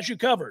Motors has you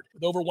covered.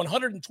 With over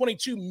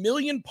 122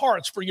 million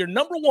parts for your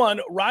number one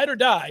ride or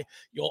die,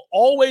 you'll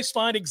always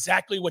find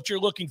exactly what you're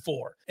looking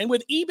for. And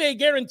with eBay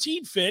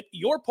Guaranteed Fit,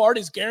 your part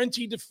is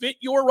guaranteed to fit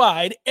your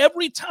ride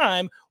every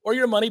time or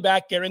your money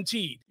back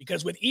guaranteed.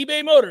 Because with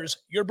eBay Motors,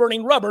 you're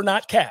burning rubber,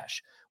 not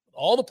cash. With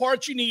all the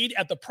parts you need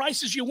at the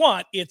prices you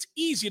want, it's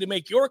easy to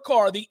make your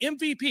car the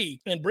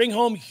MVP and bring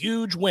home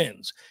huge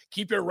wins.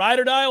 Keep your ride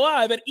or die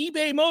alive at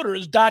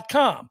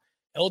ebaymotors.com.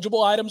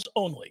 Eligible items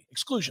only.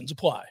 Exclusions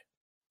apply.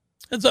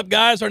 What's up,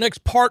 guys? Our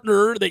next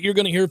partner that you're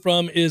going to hear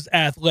from is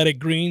Athletic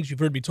Greens. You've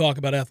heard me talk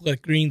about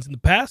Athletic Greens in the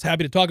past.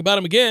 Happy to talk about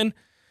them again.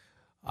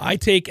 I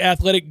take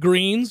Athletic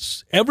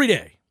Greens every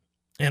day.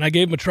 And I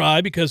gave them a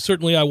try because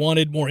certainly I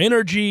wanted more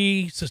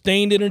energy,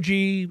 sustained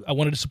energy. I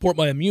wanted to support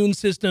my immune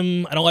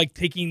system. I don't like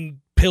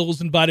taking pills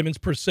and vitamins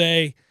per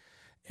se.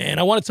 And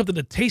I wanted something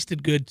that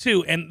tasted good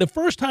too. And the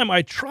first time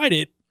I tried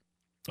it,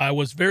 I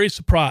was very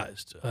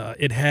surprised.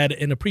 It had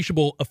an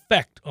appreciable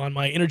effect on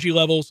my energy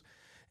levels.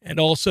 And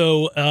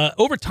also,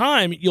 over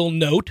time, you'll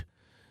note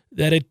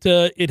that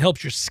it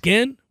helps your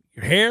skin,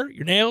 your hair,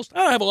 your nails. I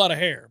don't have a lot of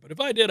hair, but if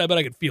I did, I bet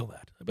I could feel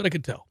that. I bet I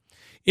could tell.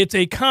 It's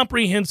a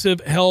comprehensive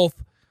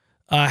health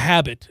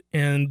habit,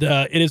 and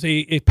it is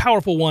a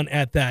powerful one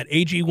at that.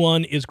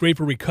 AG1 is great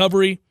for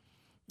recovery.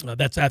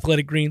 That's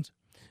Athletic Greens.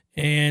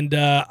 And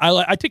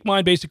I take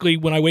mine basically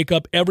when I wake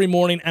up every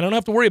morning. I don't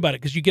have to worry about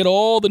it because you get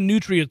all the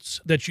nutrients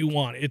that you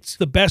want. It's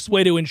the best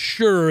way to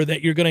ensure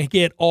that you're going to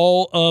get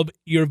all of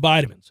your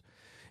vitamins.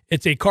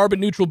 It's a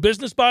carbon-neutral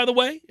business, by the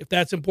way, if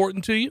that's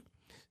important to you.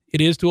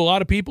 It is to a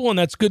lot of people, and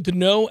that's good to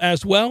know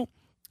as well.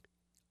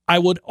 I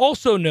would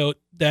also note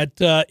that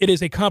it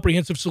is a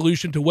comprehensive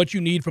solution to what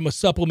you need from a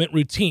supplement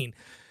routine.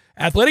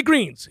 Athletic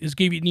Greens is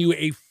giving you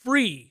a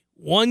free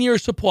 1-year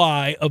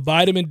supply of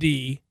vitamin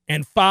D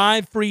and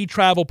 5 free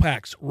travel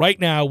packs right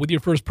now with your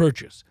first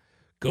purchase.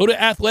 Go to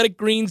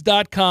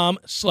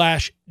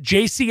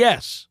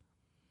athleticgreens.com/JCS.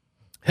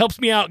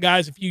 Helps me out,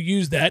 guys, if you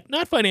use that.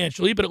 Not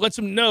financially, but it lets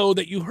them know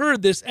that you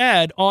heard this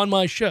ad on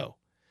my show.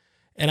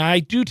 And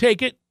I do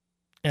take it,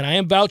 and I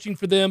am vouching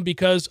for them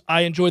because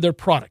I enjoy their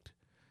product.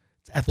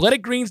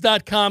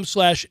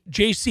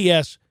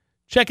 athleticgreens.com/JCS.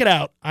 Check it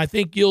out. I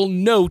think you'll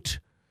note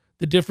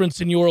the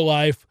difference in your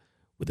life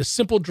with a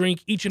simple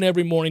drink each and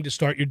every morning to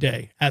start your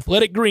day.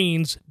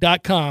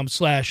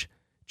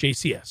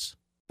 athleticgreens.com/JCS.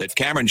 The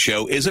Cameron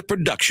Show is a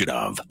production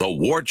of the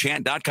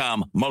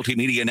WarChant.com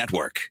Multimedia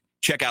Network.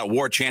 Check out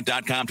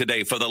warchant.com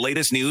today for the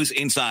latest news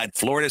inside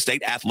Florida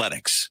State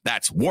athletics.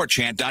 That's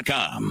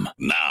warchant.com.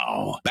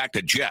 Now, back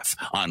to Jeff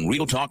on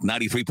Real Talk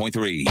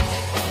 93.3.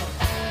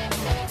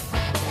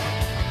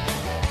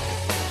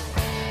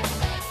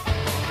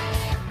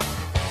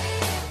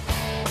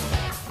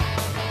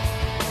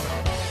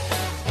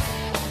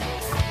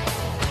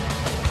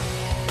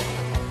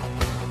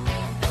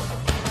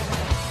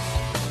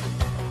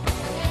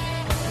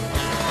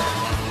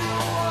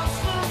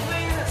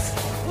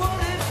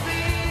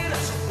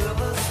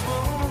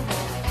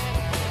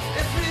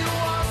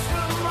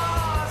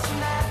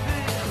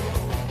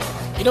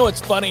 You know,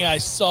 it's funny. I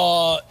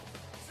saw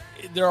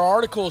there are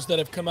articles that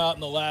have come out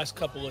in the last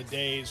couple of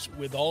days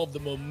with all of the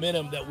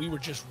momentum that we were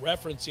just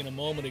referencing a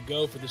moment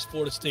ago for this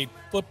Florida State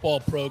football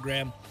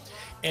program.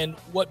 And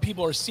what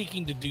people are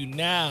seeking to do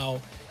now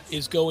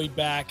is going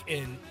back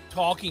and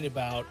talking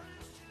about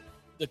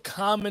the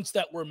comments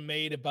that were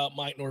made about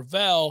Mike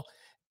Norvell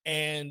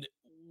and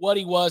what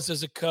he was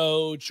as a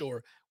coach,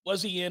 or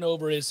was he in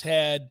over his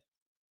head?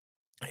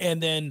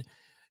 And then,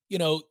 you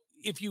know,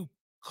 if you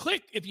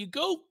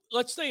go,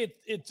 let's say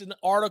it's an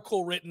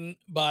article written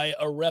by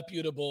a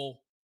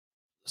reputable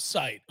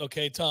site,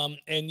 okay, Tom,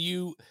 and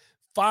you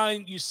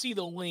see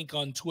the link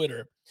on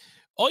Twitter.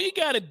 All you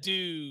got to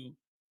do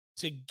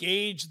to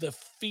gauge the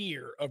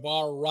fear of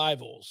our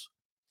rivals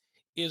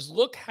is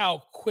look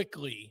how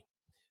quickly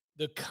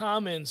the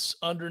comments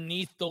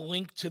underneath the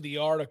link to the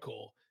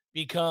article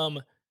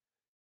become,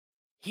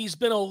 he's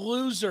been a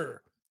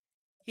loser.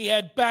 He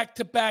had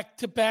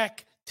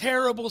back-to-back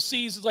terrible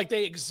seasons. Like,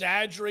 they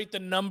exaggerate the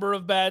number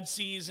of bad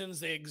seasons.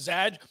 They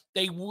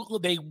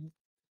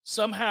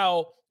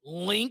somehow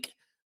link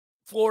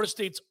Florida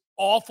State's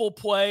awful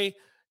play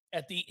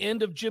at the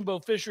end of Jimbo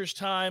Fisher's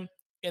time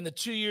and the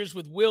 2 years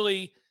with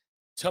Willie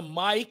to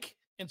Mike,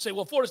 and say,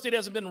 well, Florida State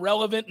hasn't been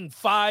relevant in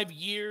 5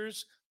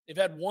 years. They've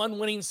had one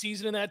winning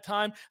season in that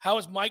time. How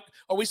is Mike?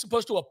 Are we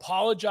supposed to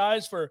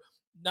apologize for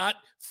not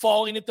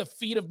falling at the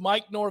feet of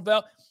Mike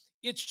Norvell?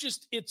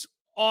 It's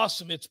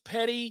awesome. It's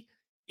petty.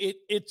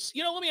 It's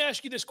let me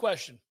ask you this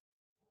question.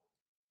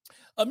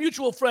 A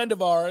mutual friend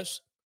of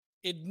ours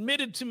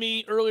admitted to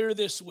me earlier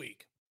this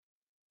week.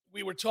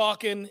 We were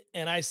talking,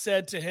 and I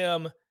said to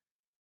him,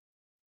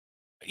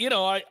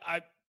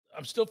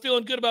 I'm still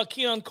feeling good about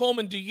Keon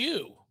Coleman. Do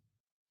you?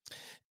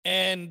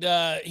 And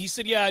he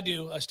said, yeah, I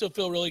do. I still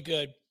feel really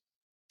good.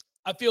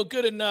 I feel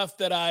good enough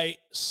that I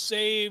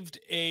saved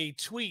a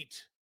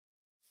tweet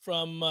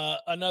from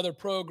another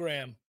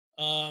program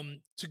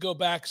to go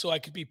back so I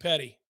could be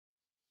petty.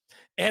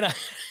 And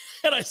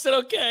I said,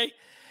 okay.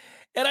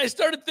 And I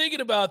started thinking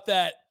about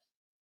that.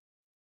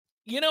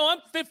 I'm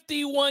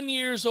 51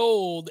 years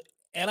old,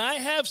 and I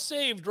have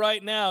saved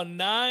right now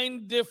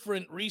 9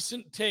 different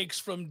recent takes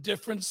from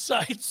different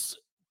sites,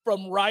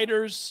 from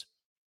writers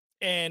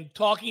and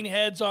talking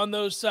heads on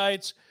those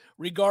sites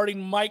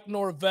regarding Mike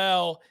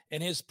Norvell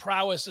and his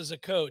prowess as a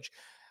coach.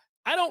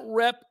 I don't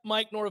rep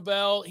Mike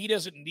Norvell. He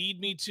doesn't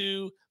need me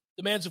to.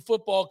 The man's a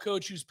football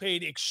coach who's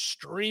paid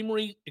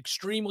extremely,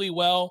 extremely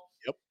well.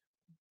 Yep.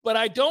 But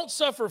I don't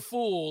suffer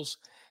fools.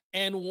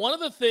 And one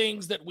of the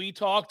things that we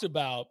talked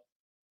about,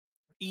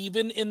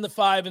 even in the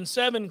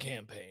 5-7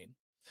 campaign,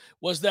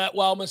 was that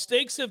while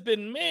mistakes have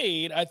been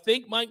made, I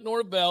think Mike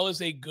Norvell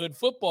is a good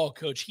football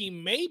coach. He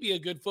may be a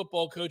good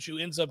football coach who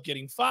ends up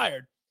getting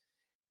fired.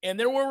 And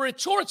there were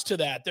retorts to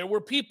that. There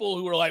were people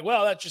who were like,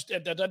 well, that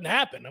doesn't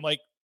happen. I'm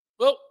like,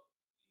 well,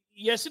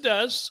 yes, it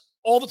does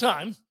all the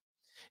time.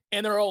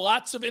 And there are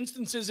lots of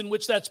instances in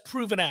which that's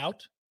proven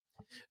out.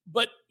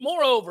 But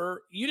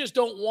moreover, you just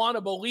don't want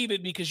to believe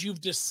it because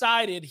you've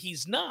decided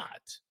he's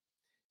not.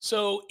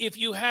 So if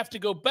you have to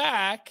go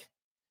back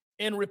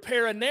and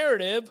repair a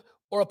narrative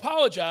or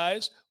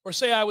apologize or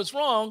say I was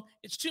wrong,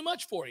 it's too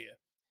much for you.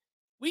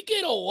 We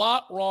get a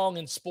lot wrong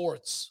in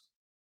sports.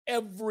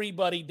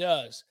 Everybody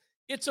does.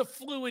 It's a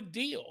fluid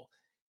deal.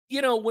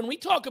 When we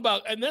talk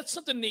about, and that's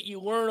something that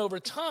you learn over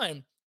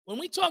time, when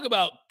we talk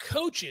about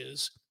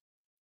coaches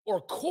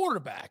or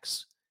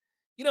quarterbacks,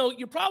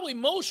 you're probably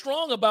most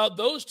wrong about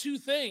those two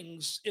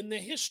things in the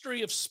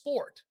history of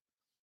sport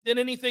than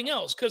anything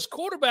else. Because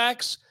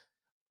quarterbacks,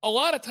 a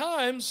lot of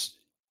times,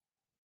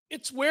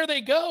 it's where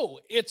they go.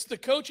 It's the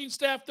coaching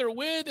staff they're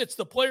with. It's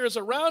the players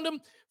around them.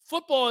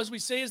 Football, as we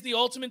say, is the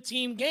ultimate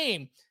team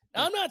game.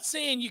 Now, I'm not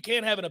saying you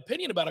can't have an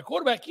opinion about a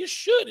quarterback. You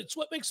should. It's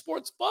what makes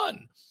sports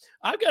fun.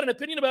 I've got an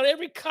opinion about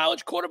every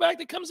college quarterback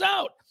that comes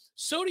out.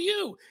 So do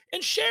you.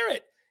 And share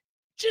it.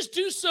 Just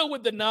do so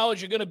with the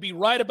knowledge you're going to be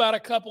right about a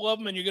couple of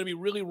them and you're going to be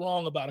really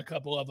wrong about a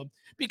couple of them.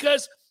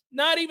 Because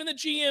not even the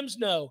GMs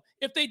know.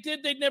 If they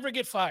did, they'd never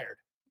get fired.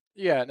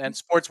 Yeah, and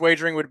sports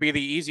wagering would be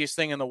the easiest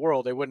thing in the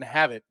world. They wouldn't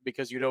have it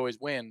because you'd always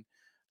win.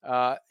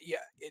 And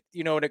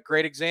a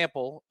great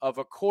example of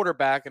a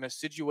quarterback in a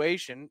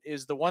situation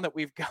is the one that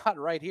we've got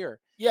right here.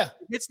 Yeah.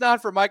 It's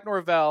not for Mike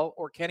Norvell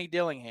or Kenny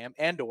Dillingham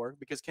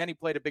because Kenny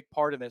played a big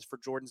part in this for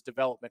Jordan's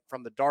development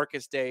from the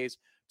darkest days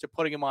to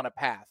putting him on a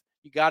path.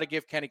 You got to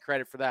give Kenny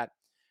credit for that.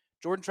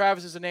 Jordan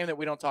Travis is a name that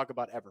we don't talk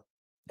about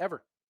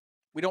ever.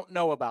 We don't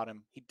know about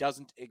him. He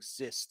doesn't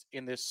exist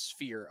in this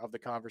sphere of the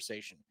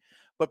conversation.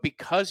 But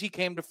because he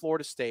came to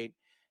Florida State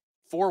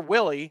for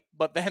Willie,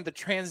 but then the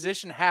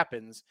transition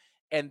happens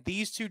and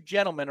these two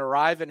gentlemen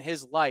arrive in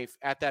his life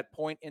at that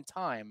point in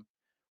time,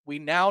 we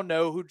now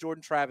know who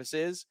Jordan Travis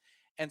is,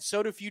 and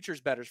so do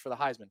futures bettors for the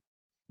Heisman.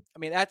 I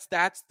mean, that's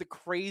the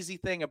crazy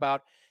thing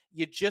about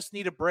you just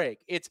need a break.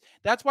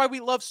 That's why we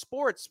love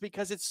sports,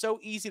 because it's so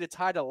easy to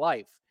tie to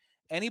life.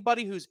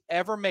 Anybody who's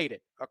ever made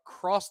it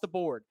across the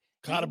board,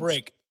 caught a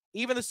break.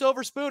 Even the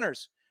Silver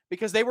Spooners,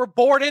 because they were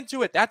born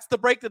into it. That's the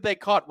break that they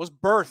caught, was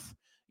birth.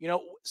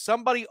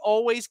 Somebody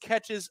always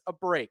catches a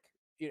break.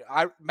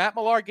 Matt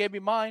Millar gave me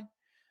mine.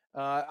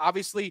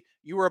 Obviously,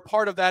 you were a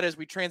part of that as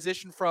we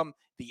transitioned from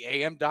the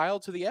AM dial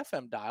to the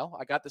FM dial.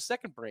 I got the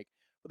second break.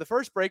 But the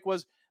first break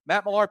was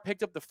Matt Millar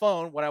picked up the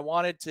phone when I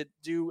wanted to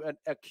do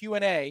a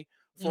Q&A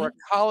for a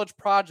college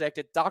project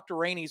at Dr.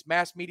 Rainey's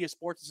Mass Media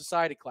Sports and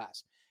Society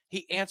class.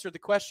 He answered the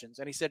questions,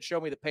 and he said,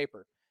 show me the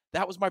paper.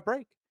 That was my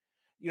break.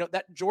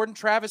 That Jordan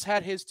Travis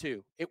had his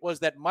too. It was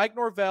that Mike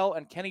Norvell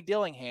and Kenny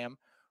Dillingham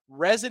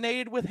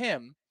resonated with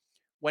him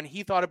when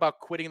he thought about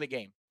quitting the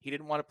game. He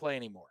didn't want to play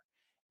anymore.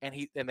 And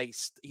he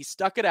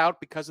stuck it out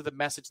because of the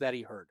message that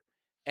he heard.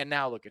 And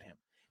now look at him.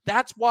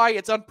 That's why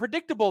it's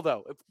unpredictable,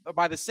 though.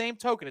 By the same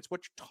token, it's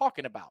what you're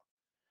talking about.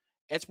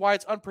 It's why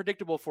it's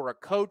unpredictable for a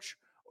coach.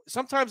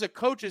 Sometimes a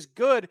coach is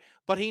good,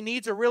 but he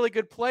needs a really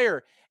good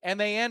player, and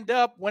they end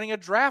up winning a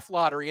draft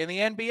lottery in the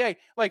NBA.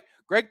 Like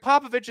Greg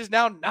Popovich is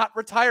now not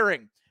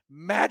retiring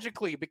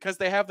magically because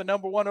they have the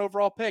number 1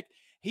 overall pick.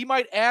 He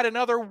might add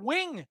another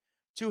wing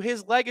to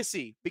his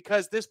legacy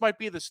because this might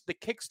be the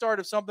kickstart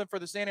of something for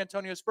the San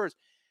Antonio Spurs.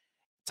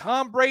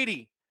 Tom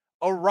Brady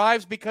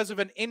arrives because of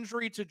an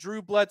injury to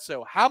Drew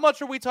Bledsoe. How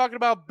much are we talking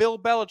about Bill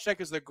Belichick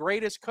as the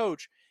greatest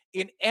coach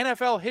in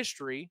NFL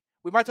history?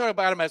 We might talk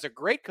about him as a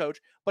great coach,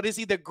 but is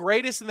he the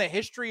greatest in the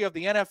history of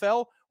the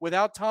NFL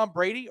without Tom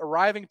Brady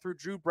arriving through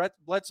Drew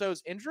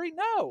Bledsoe's injury?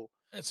 No.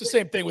 It's the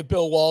same thing with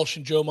Bill Walsh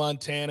and Joe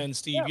Montana and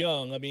Steve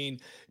Young. I mean,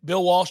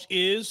 Bill Walsh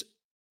is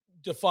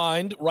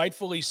defined,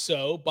 rightfully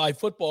so, by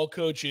football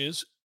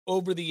coaches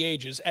over the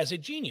ages as a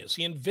genius.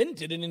 He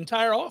invented an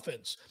entire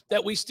offense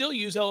that we still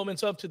use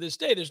elements of to this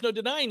day. There's no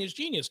denying his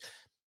genius.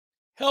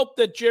 Help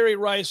that Jerry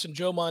Rice and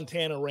Joe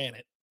Montana ran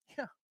it.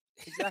 Yeah,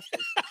 exactly.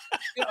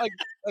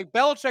 like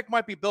Belichick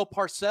might be Bill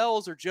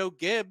Parcells or Joe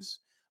Gibbs,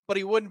 but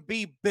he wouldn't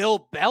be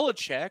Bill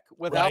Belichick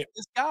without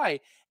this guy.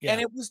 Yeah.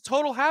 And it was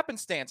total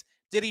happenstance.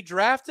 Did he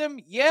draft him?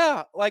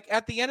 Yeah. Like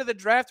at the end of the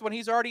draft when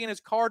he's already in his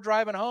car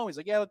driving home, he's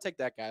like, yeah, let's take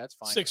that guy. That's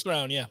fine. 6th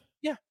round, yeah.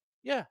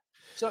 Yeah.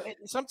 So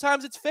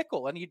sometimes it's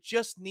fickle, and you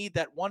just need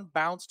that one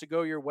bounce to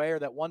go your way or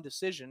that one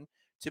decision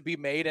to be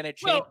made, and it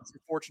changes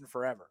your fortune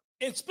forever.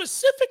 And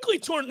specifically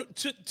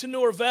to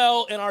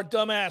Norvell and our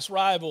dumbass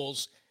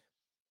rivals,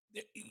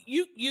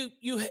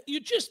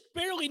 you just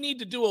barely need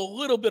to do a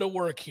little bit of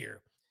work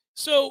here.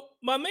 So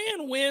my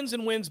man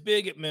wins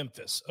big at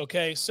Memphis,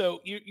 okay? So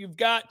you've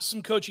got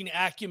some coaching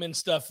acumen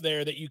stuff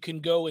there that you can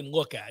go and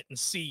look at and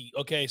see,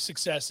 okay,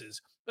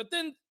 successes. But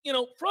then,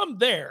 from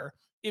there,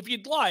 if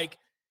you'd like,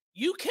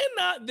 you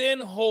cannot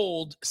then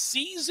hold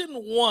season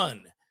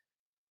 1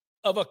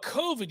 of a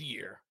COVID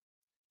year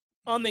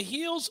on the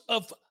heels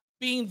of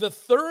being the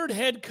 3rd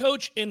head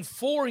coach in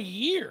 4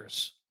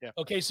 years. Yeah.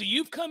 Okay, so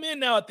you've come in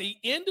now at the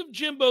end of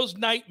Jimbo's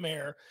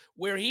nightmare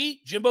where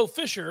Jimbo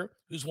Fisher,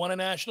 who's won a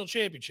national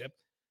championship,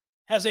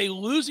 has a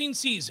losing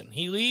season.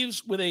 He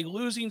leaves with a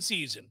losing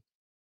season.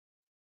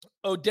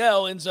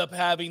 Odell ends up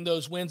having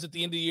those wins at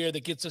the end of the year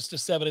that gets us to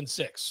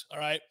 7-6, all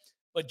right?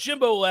 But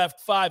Jimbo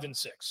left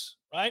 5-6,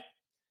 right?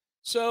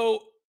 So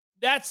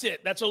that's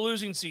it. That's a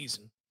losing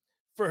season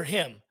for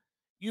him.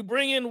 You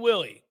bring in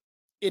Willie.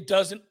 It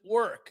doesn't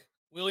work.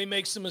 Willie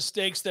makes some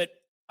mistakes that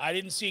I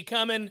didn't see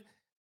coming.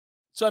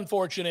 It's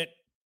unfortunate.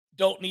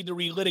 Don't need to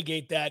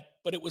relitigate that,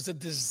 but it was a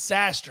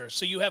disaster.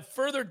 So you have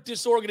further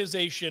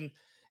disorganization,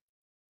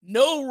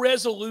 no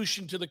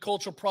resolution to the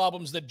cultural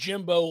problems that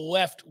Jimbo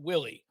left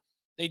Willie.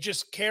 They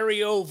just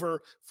carry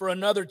over for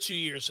another 2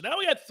 years. So now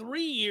we got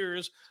 3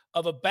 years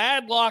of a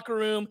bad locker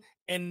room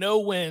and no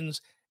wins.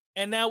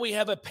 And now we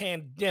have a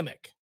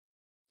pandemic,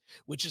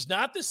 which is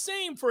not the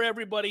same for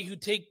everybody who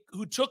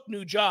took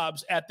new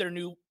jobs at their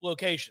new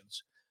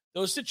locations.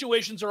 Those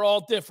situations are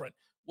all different.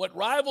 What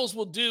rivals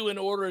will do in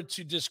order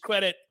to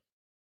discredit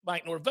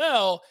Mike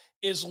Norvell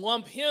is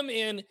lump him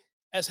in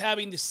as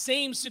having the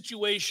same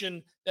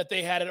situation that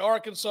they had at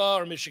Arkansas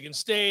or Michigan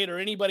State or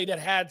anybody that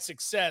had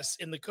success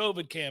in the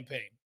COVID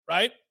campaign,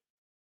 right?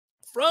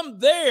 From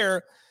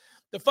there,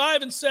 the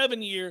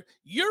 5-7 year,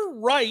 you're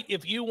right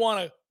if you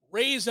want to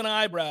raise an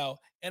eyebrow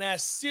and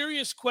ask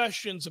serious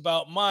questions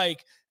about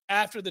Mike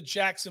after the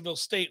Jacksonville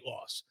State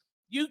loss.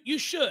 You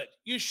should.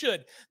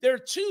 There are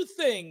 2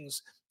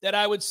 things that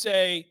I would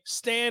say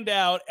stand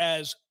out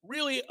as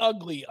really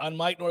ugly on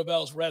Mike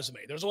Norvell's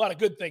resume. There's a lot of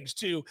good things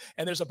too,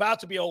 and there's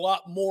about to be a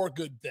lot more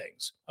good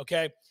things,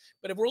 okay?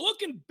 But if we're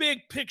looking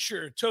big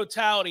picture,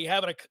 totality,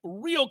 having a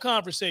real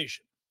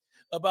conversation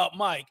about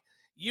Mike,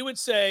 you would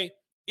say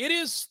it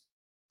is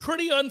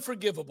pretty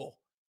unforgivable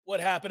what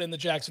happened in the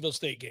Jacksonville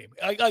State game.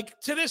 Like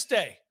to this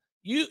day,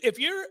 if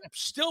you're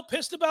still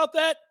pissed about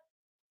that,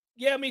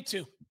 yeah, me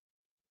too.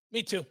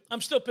 Me too.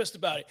 I'm still pissed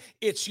about it.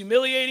 It's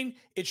humiliating.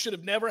 It should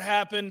have never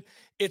happened.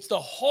 It's the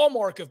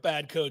hallmark of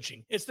bad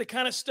coaching. It's the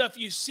kind of stuff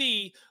you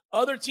see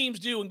other teams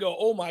do and go,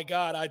 "Oh my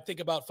God, I'd think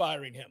about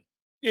firing him."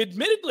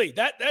 Admittedly,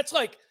 that's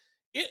like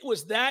it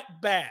was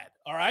that bad.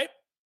 All right.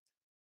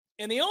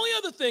 And the only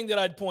other thing that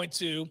I'd point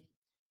to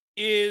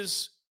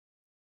is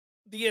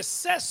the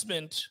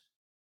assessment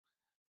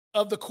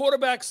of the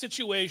quarterback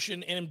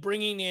situation and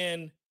bringing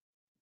in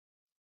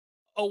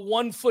a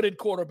one-footed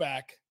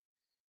quarterback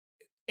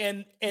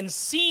and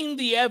seeing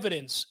the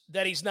evidence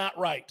that he's not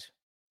right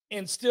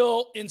and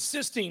still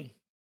insisting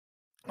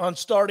on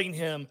starting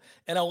him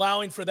and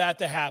allowing for that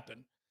to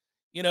happen.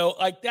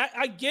 Like that,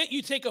 I get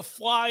you take a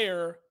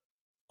flyer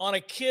on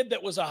a kid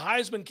that was a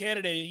Heisman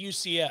candidate at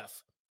UCF.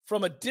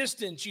 From a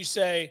distance, you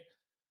say,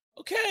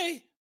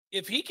 okay,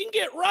 if he can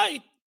get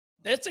right,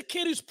 that's a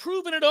kid who's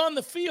proven it on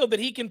the field that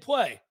he can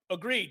play.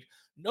 Agreed.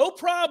 No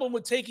problem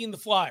with taking the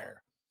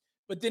flyer.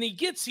 But then he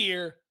gets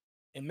here,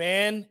 and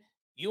man,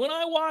 you and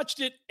I watched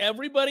it.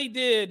 Everybody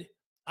did.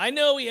 I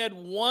know he had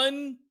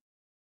one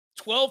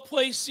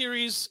 12-play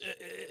series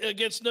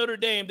against Notre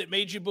Dame that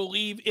made you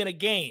believe in a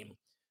game,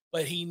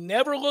 but he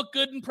never looked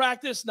good in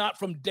practice, not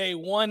from day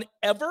one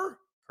ever.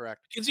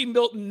 Correct. Kinsey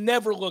Milton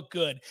never looked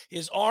good.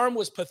 His arm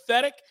was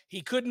pathetic.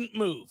 He couldn't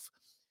move.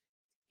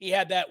 He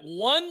had that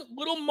one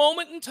little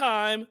moment in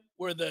time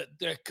where the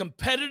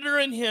competitor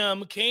in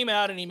him came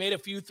out and he made a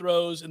few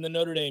throws in the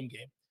Notre Dame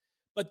game.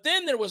 But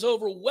then there was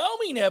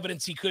overwhelming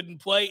evidence he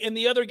couldn't play in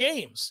the other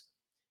games.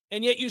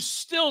 And yet you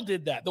still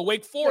did that. The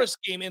Wake Forest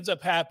game ends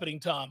up happening,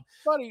 Tom.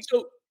 Funny.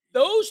 So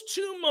those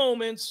two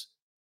moments,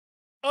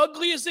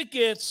 ugly as it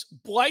gets,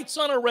 blights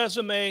on a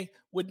resume,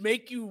 would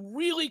make you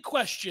really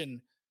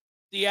question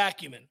the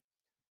acumen.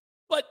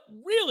 But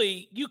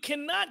really, you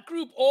cannot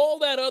group all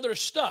that other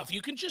stuff.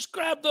 You can just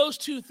grab those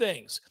two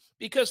things.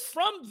 Because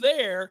from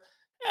there,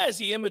 is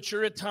he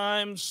immature at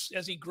times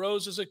as he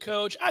grows as a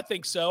coach? I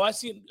think so. I've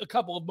seen a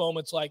couple of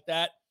moments like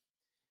that.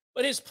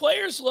 But his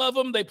players love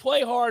him. They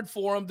play hard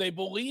for him. They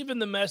believe in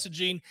the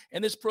messaging,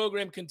 and this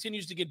program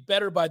continues to get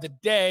better by the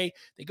day.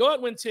 They go out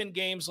and win 10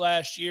 games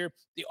last year.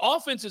 The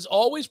offense is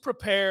always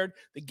prepared.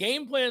 The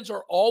game plans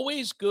are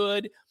always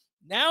good.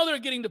 Now they're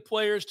getting the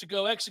players to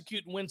go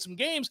execute and win some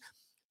games.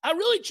 I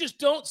really just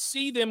don't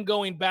see them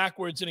going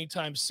backwards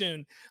anytime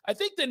soon. I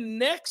think the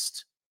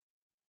next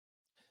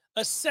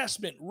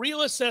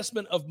real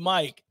assessment of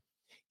Mike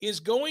is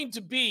going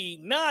to be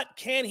not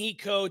can he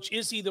coach,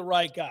 is he the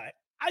right guy?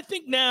 I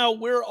think now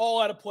we're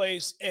all at a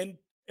place, and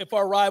if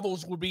our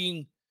rivals were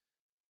being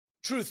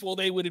truthful,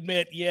 they would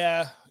admit,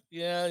 yeah,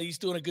 he's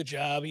doing a good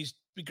job. He's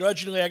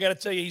begrudgingly, I got to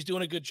tell you, he's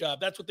doing a good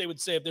job. That's what they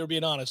would say if they were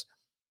being honest.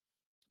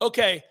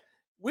 Okay,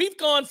 we've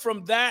gone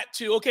from that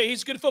to, okay,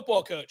 he's a good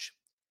football coach.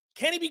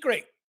 Can he be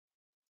great?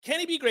 Can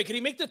he be great? Can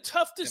he make the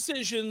tough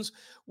decisions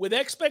with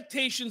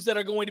expectations that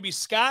are going to be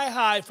sky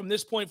high from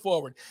this point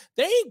forward?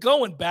 They ain't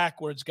going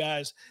backwards,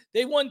 guys.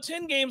 They won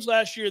 10 games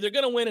last year. They're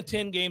going to win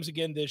 10 games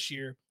again this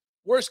year.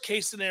 Worst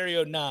case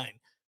scenario, 9.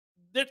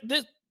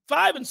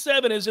 5 and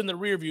 7 is in the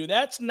rear view.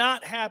 That's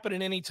not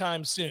happening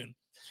anytime soon.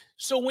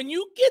 So when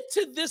you get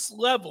to this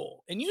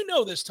level, and you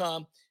know this,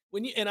 Tom,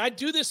 and I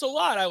do this a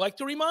lot, I like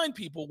to remind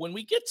people, when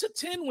we get to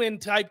 10-win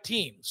type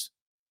teams,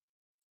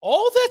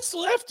 all that's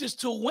left is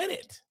to win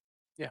it.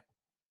 Yeah.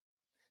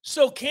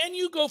 So can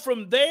you go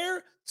from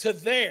there to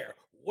there,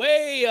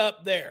 way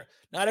up there?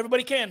 Not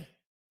everybody can,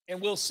 and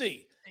we'll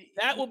see.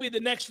 That will be the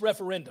next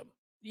referendum.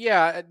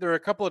 Yeah, there are a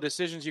couple of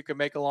decisions you can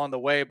make along the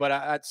way, but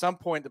at some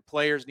point, the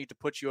players need to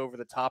put you over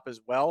the top as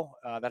well.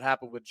 That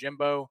happened with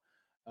Jimbo.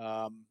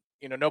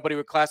 Nobody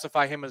would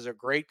classify him as a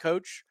great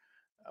coach,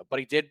 but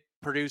he did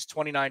produce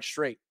 29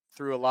 straight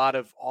through a lot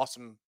of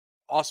awesome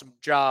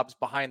jobs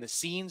behind the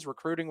scenes,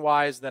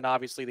 recruiting-wise. Then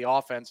obviously the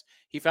offense,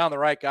 he found the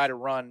right guy to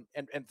run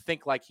and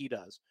think like he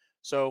does.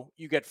 So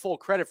you get full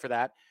credit for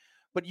that.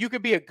 But you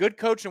could be a good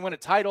coach and win a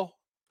title.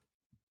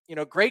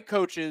 Great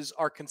coaches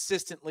are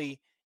consistently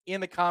in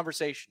the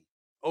conversation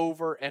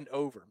over and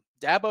over.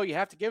 Dabo, you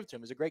have to give it to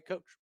him, is a great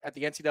coach at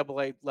the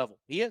NCAA level.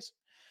 He is.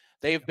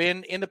 They have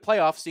been in the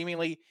playoffs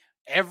seemingly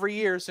every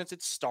year since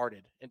it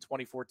started in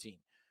 2014.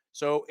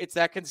 So it's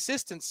that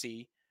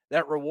consistency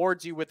that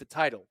rewards you with the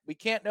title. We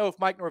can't know if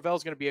Mike Norvell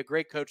is going to be a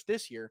great coach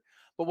this year,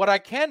 but what I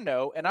can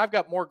know, and I've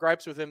got more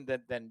gripes with him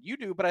than you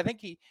do, but I think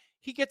he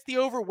gets the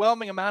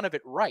overwhelming amount of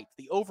it right,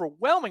 the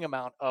overwhelming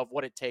amount of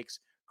what it takes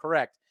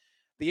correct.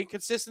 The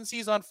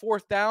inconsistencies on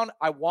fourth down,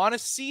 I want to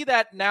see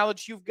that now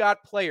that you've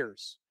got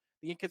players.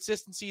 The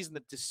inconsistencies in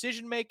the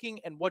decision-making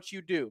and what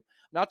you do.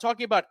 I'm not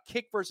talking about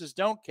kick versus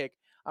don't kick.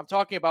 I'm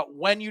talking about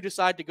when you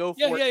decide to go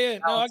for it. Yeah.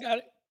 No, I got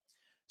it.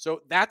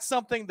 So that's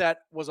something that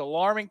was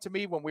alarming to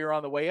me when we were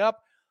on the way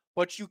up.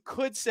 But you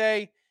could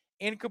say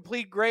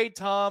incomplete grade,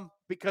 Tom,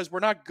 because we're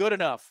not good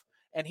enough.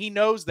 And he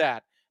knows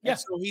that. Yeah. And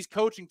so he's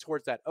coaching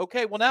towards that.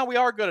 Okay, well, now we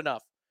are good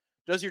enough.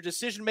 Does your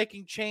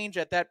decision-making change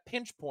at that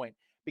pinch point?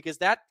 Because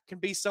that can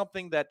be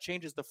something that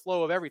changes the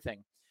flow of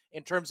everything.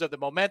 in terms of the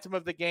momentum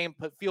of the game,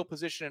 field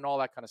position, and all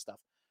that kind of stuff.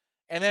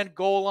 And then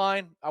goal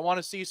line, I want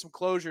to see some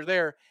closure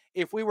there.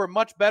 If we were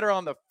much better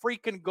on the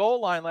freaking goal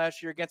line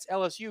last year against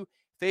LSU,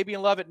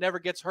 Fabian Lovett never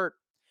gets hurt.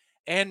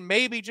 And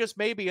maybe, just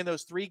maybe, in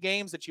those 3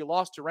 games that you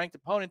lost to ranked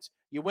opponents,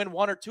 you win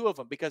 1 or 2 of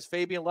them because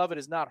Fabian Lovett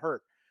is not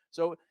hurt.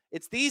 So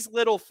it's these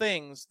little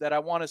things that I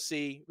want to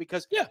see,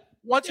 because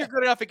once you're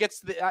good enough, it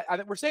gets to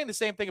the, we're saying the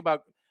same thing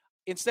about,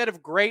 instead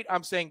of great,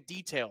 I'm saying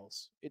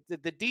details.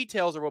 The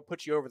details are what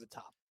puts you over the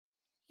top.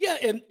 Yeah,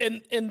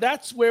 and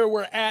that's where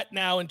we're at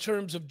now in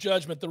terms of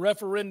judgment. The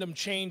referendum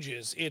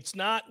changes. It's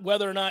not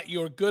whether or not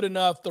you're good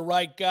enough, the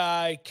right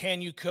guy,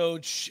 can you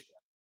coach?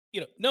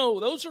 No,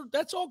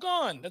 that's all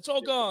gone. That's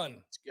all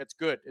gone. It's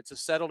good. It's a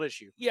settled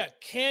issue. Yeah,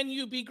 can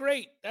you be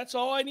great? That's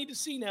all I need to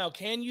see now.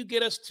 Can you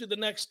get us to the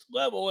next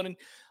level? And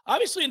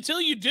obviously, until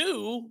you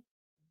do,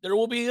 there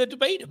will be a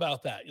debate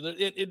about that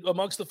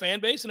amongst the fan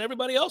base and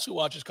everybody else who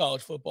watches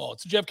college football.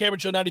 It's the Jeff Cameron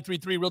Show,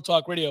 93.3 Real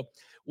Talk Radio,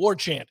 War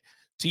Chant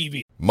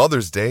TV.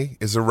 Mother's Day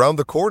is around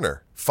the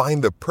corner.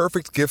 Find the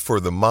perfect gift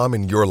for the mom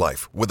in your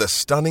life with a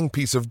stunning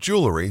piece of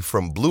jewelry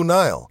from Blue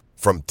Nile.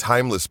 From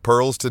timeless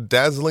pearls to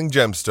dazzling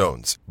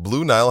gemstones,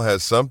 Blue Nile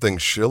has something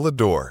she'll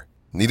adore.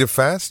 Need it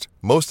fast?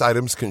 Most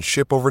items can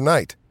ship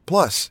overnight.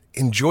 Plus,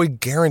 enjoy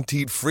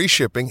guaranteed free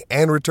shipping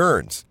and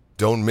returns.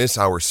 Don't miss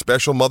our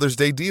special Mother's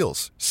Day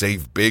deals.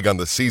 Save big on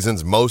the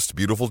season's most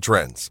beautiful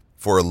trends.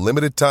 For a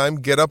limited time,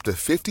 get up to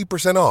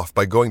 50% off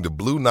by going to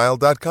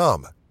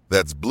BlueNile.com.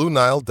 That's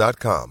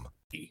BlueNile.com.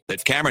 The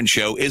Cameron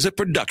Show is a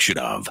production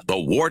of the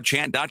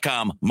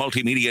WarChant.com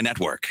Multimedia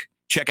Network.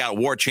 Check out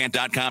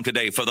WarChant.com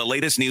today for the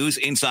latest news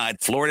inside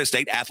Florida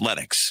State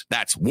athletics.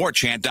 That's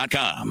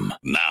WarChant.com.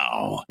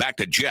 Now, back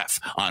to Jeff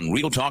on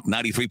Real Talk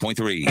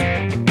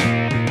 93.3.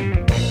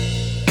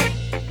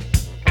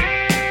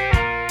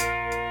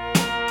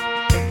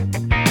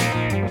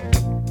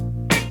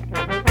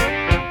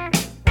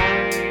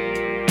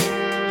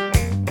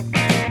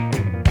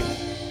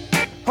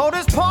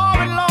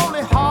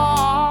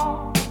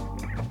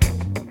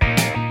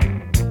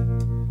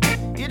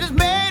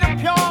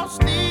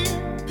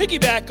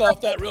 Piggyback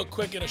off that real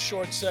quick in a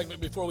short segment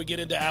before we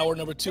get into hour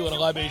number 2 on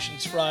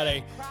Libations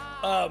Friday.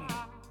 I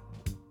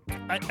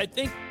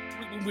think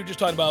we were just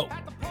talking about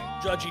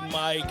judging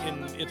Mike,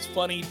 and it's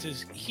funny to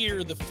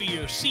hear the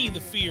fear, see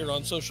the fear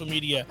on social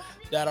media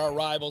that our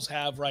rivals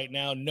have right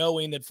now,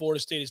 knowing that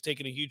Florida State has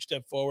taken a huge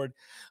step forward.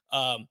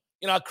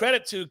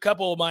 Credit to a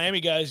couple of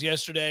Miami guys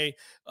yesterday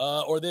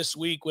or this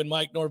week when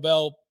Mike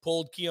Norvell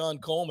pulled Keon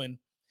Coleman.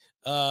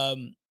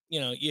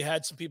 You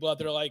had some people out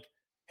there like,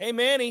 hey,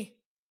 Manny,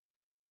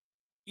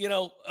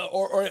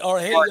 or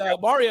hey,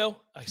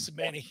 Mario. I said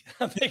Manny.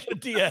 I'm thinking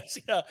DS.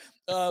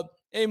 Yeah.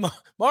 Hey,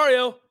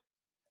 Mario.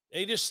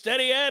 They just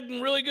steady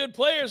adding really good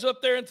players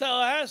up there in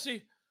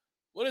Tallahassee.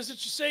 What is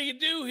it you say you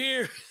do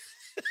here?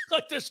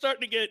 Like they're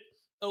starting to get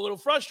a little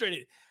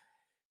frustrated.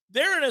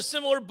 They're in a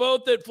similar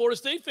boat that Florida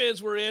State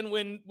fans were in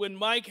when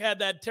Mike had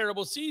that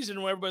terrible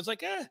season where everybody's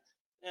like, I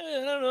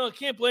don't know. I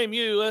can't blame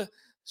you.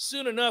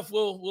 Soon enough,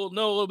 we'll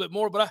know a little bit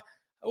more. But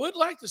I would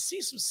like to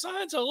see some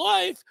signs of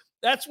life.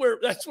 That's where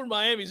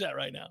Miami's at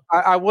right now.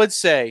 I would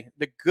say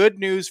the good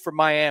news for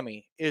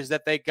Miami is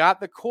that they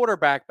got the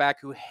quarterback back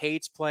who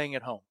hates playing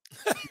at home.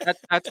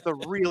 That's the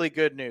really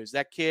good news.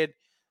 That kid,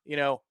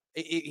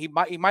 he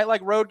might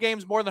like road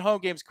games more than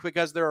home games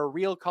because they're a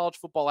real college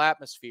football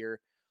atmosphere.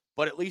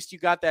 But at least you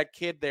got that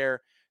kid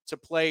there to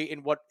play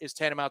in what is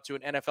tantamount to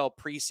an NFL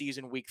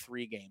preseason week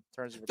 3 game. In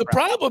terms of the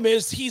problem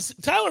is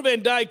Tyler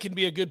Van Dyke can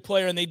be a good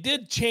player, and they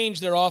did change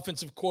their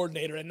offensive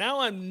coordinator. And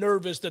now I'm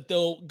nervous that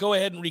they'll go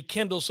ahead and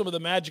rekindle some of the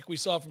magic we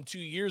saw from 2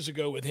 years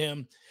ago with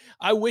him.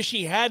 I wish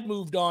he had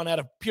moved on out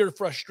of pure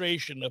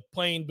frustration of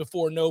playing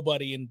before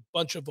nobody and a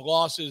bunch of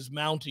losses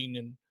mounting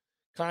and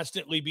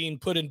constantly being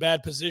put in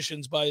bad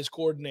positions by his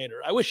coordinator.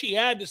 I wish he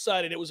had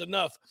decided it was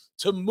enough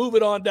to move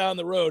it on down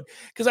the road,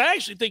 because I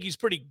actually think he's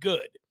pretty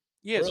good.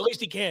 Yes. Or at least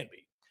he can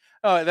be.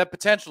 That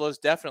potential is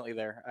definitely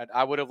there.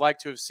 I would have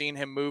liked to have seen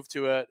him move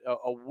to a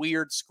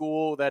weird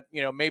school that,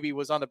 maybe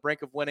was on the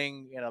brink of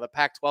winning, the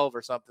Pac-12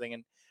 or something,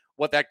 and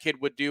what that kid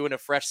would do in a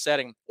fresh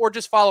setting, or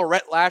just follow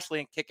Rhett Lashley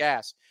and kick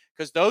ass,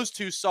 because those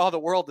two saw the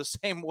world the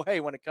same way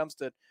when it comes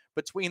to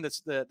between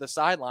the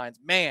sidelines.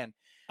 Man,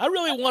 I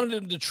really wanted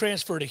him to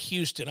transfer to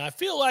Houston. I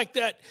feel like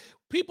that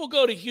people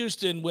go to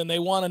Houston when they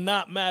want to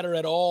not matter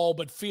at all,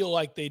 but feel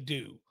like they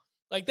do.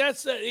 Like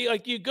that's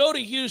like you go to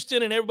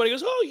Houston and everybody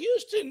goes, oh,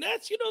 Houston,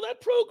 that's,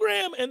 that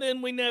program. And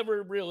then we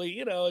never really,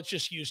 it's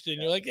just Houston.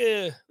 You're like,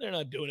 they're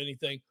not doing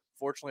anything.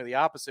 Fortunately, the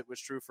opposite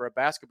was true for a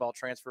basketball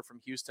transfer from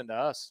Houston to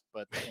us.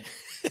 But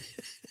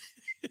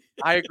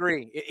I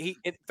agree.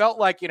 It felt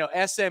like,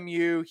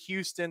 SMU,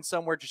 Houston,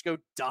 somewhere, just go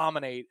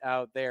dominate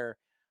out there.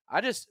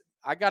 I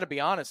got to be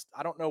honest.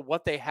 I don't know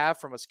what they have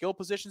from a skill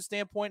position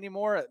standpoint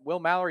anymore. Will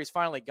Mallory's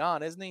finally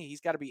gone, isn't he?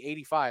 He's got to be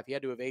 85. He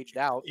had to have aged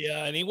out.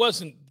 Yeah, and he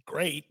wasn't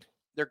great.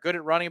 They're good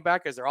at running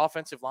back. Is their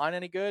offensive line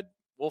any good?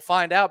 We'll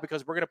find out,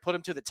 because we're going to put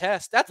him to the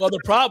test. The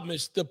problem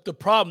is the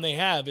problem they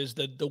have is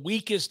that the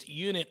weakest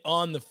unit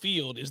on the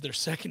field is their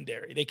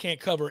secondary. They can't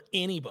cover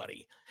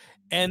anybody.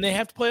 and they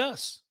have to play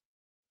us.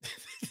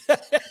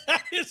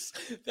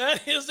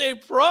 that is a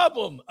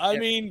problem. I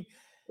mean,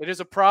 it is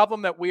a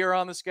problem that we are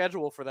on the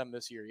schedule for them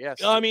this year.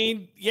 Yes. I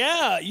mean,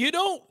 yeah,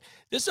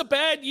 this is a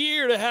bad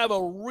year to have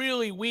a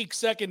really weak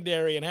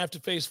secondary and have to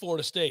face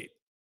Florida State.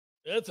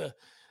 That's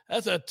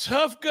a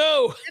tough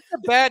go. It's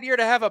a bad year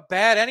to have a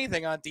bad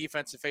anything on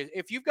defensive phase.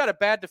 If you've got a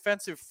bad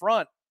defensive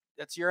front,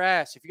 that's your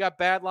ass. If you got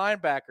bad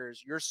linebackers,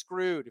 you're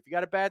screwed. If you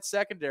got a bad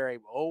secondary,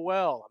 oh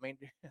well. I mean,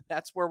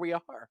 that's where we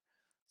are.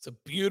 It's a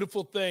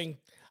beautiful thing.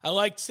 I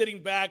like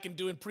sitting back and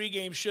doing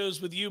pregame shows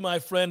with you, my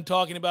friend,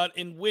 talking about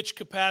in which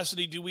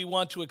capacity do we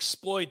want to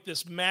exploit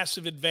this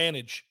massive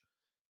advantage.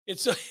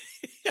 It's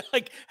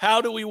like,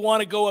 how do we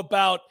want to go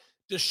about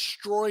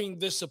destroying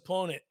this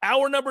opponent?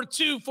 Hour number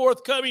 2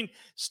 forthcoming.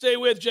 Stay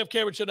with Jeff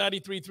Cameron Show,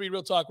 93.3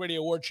 Real Talk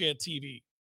Radio, War Chant TV.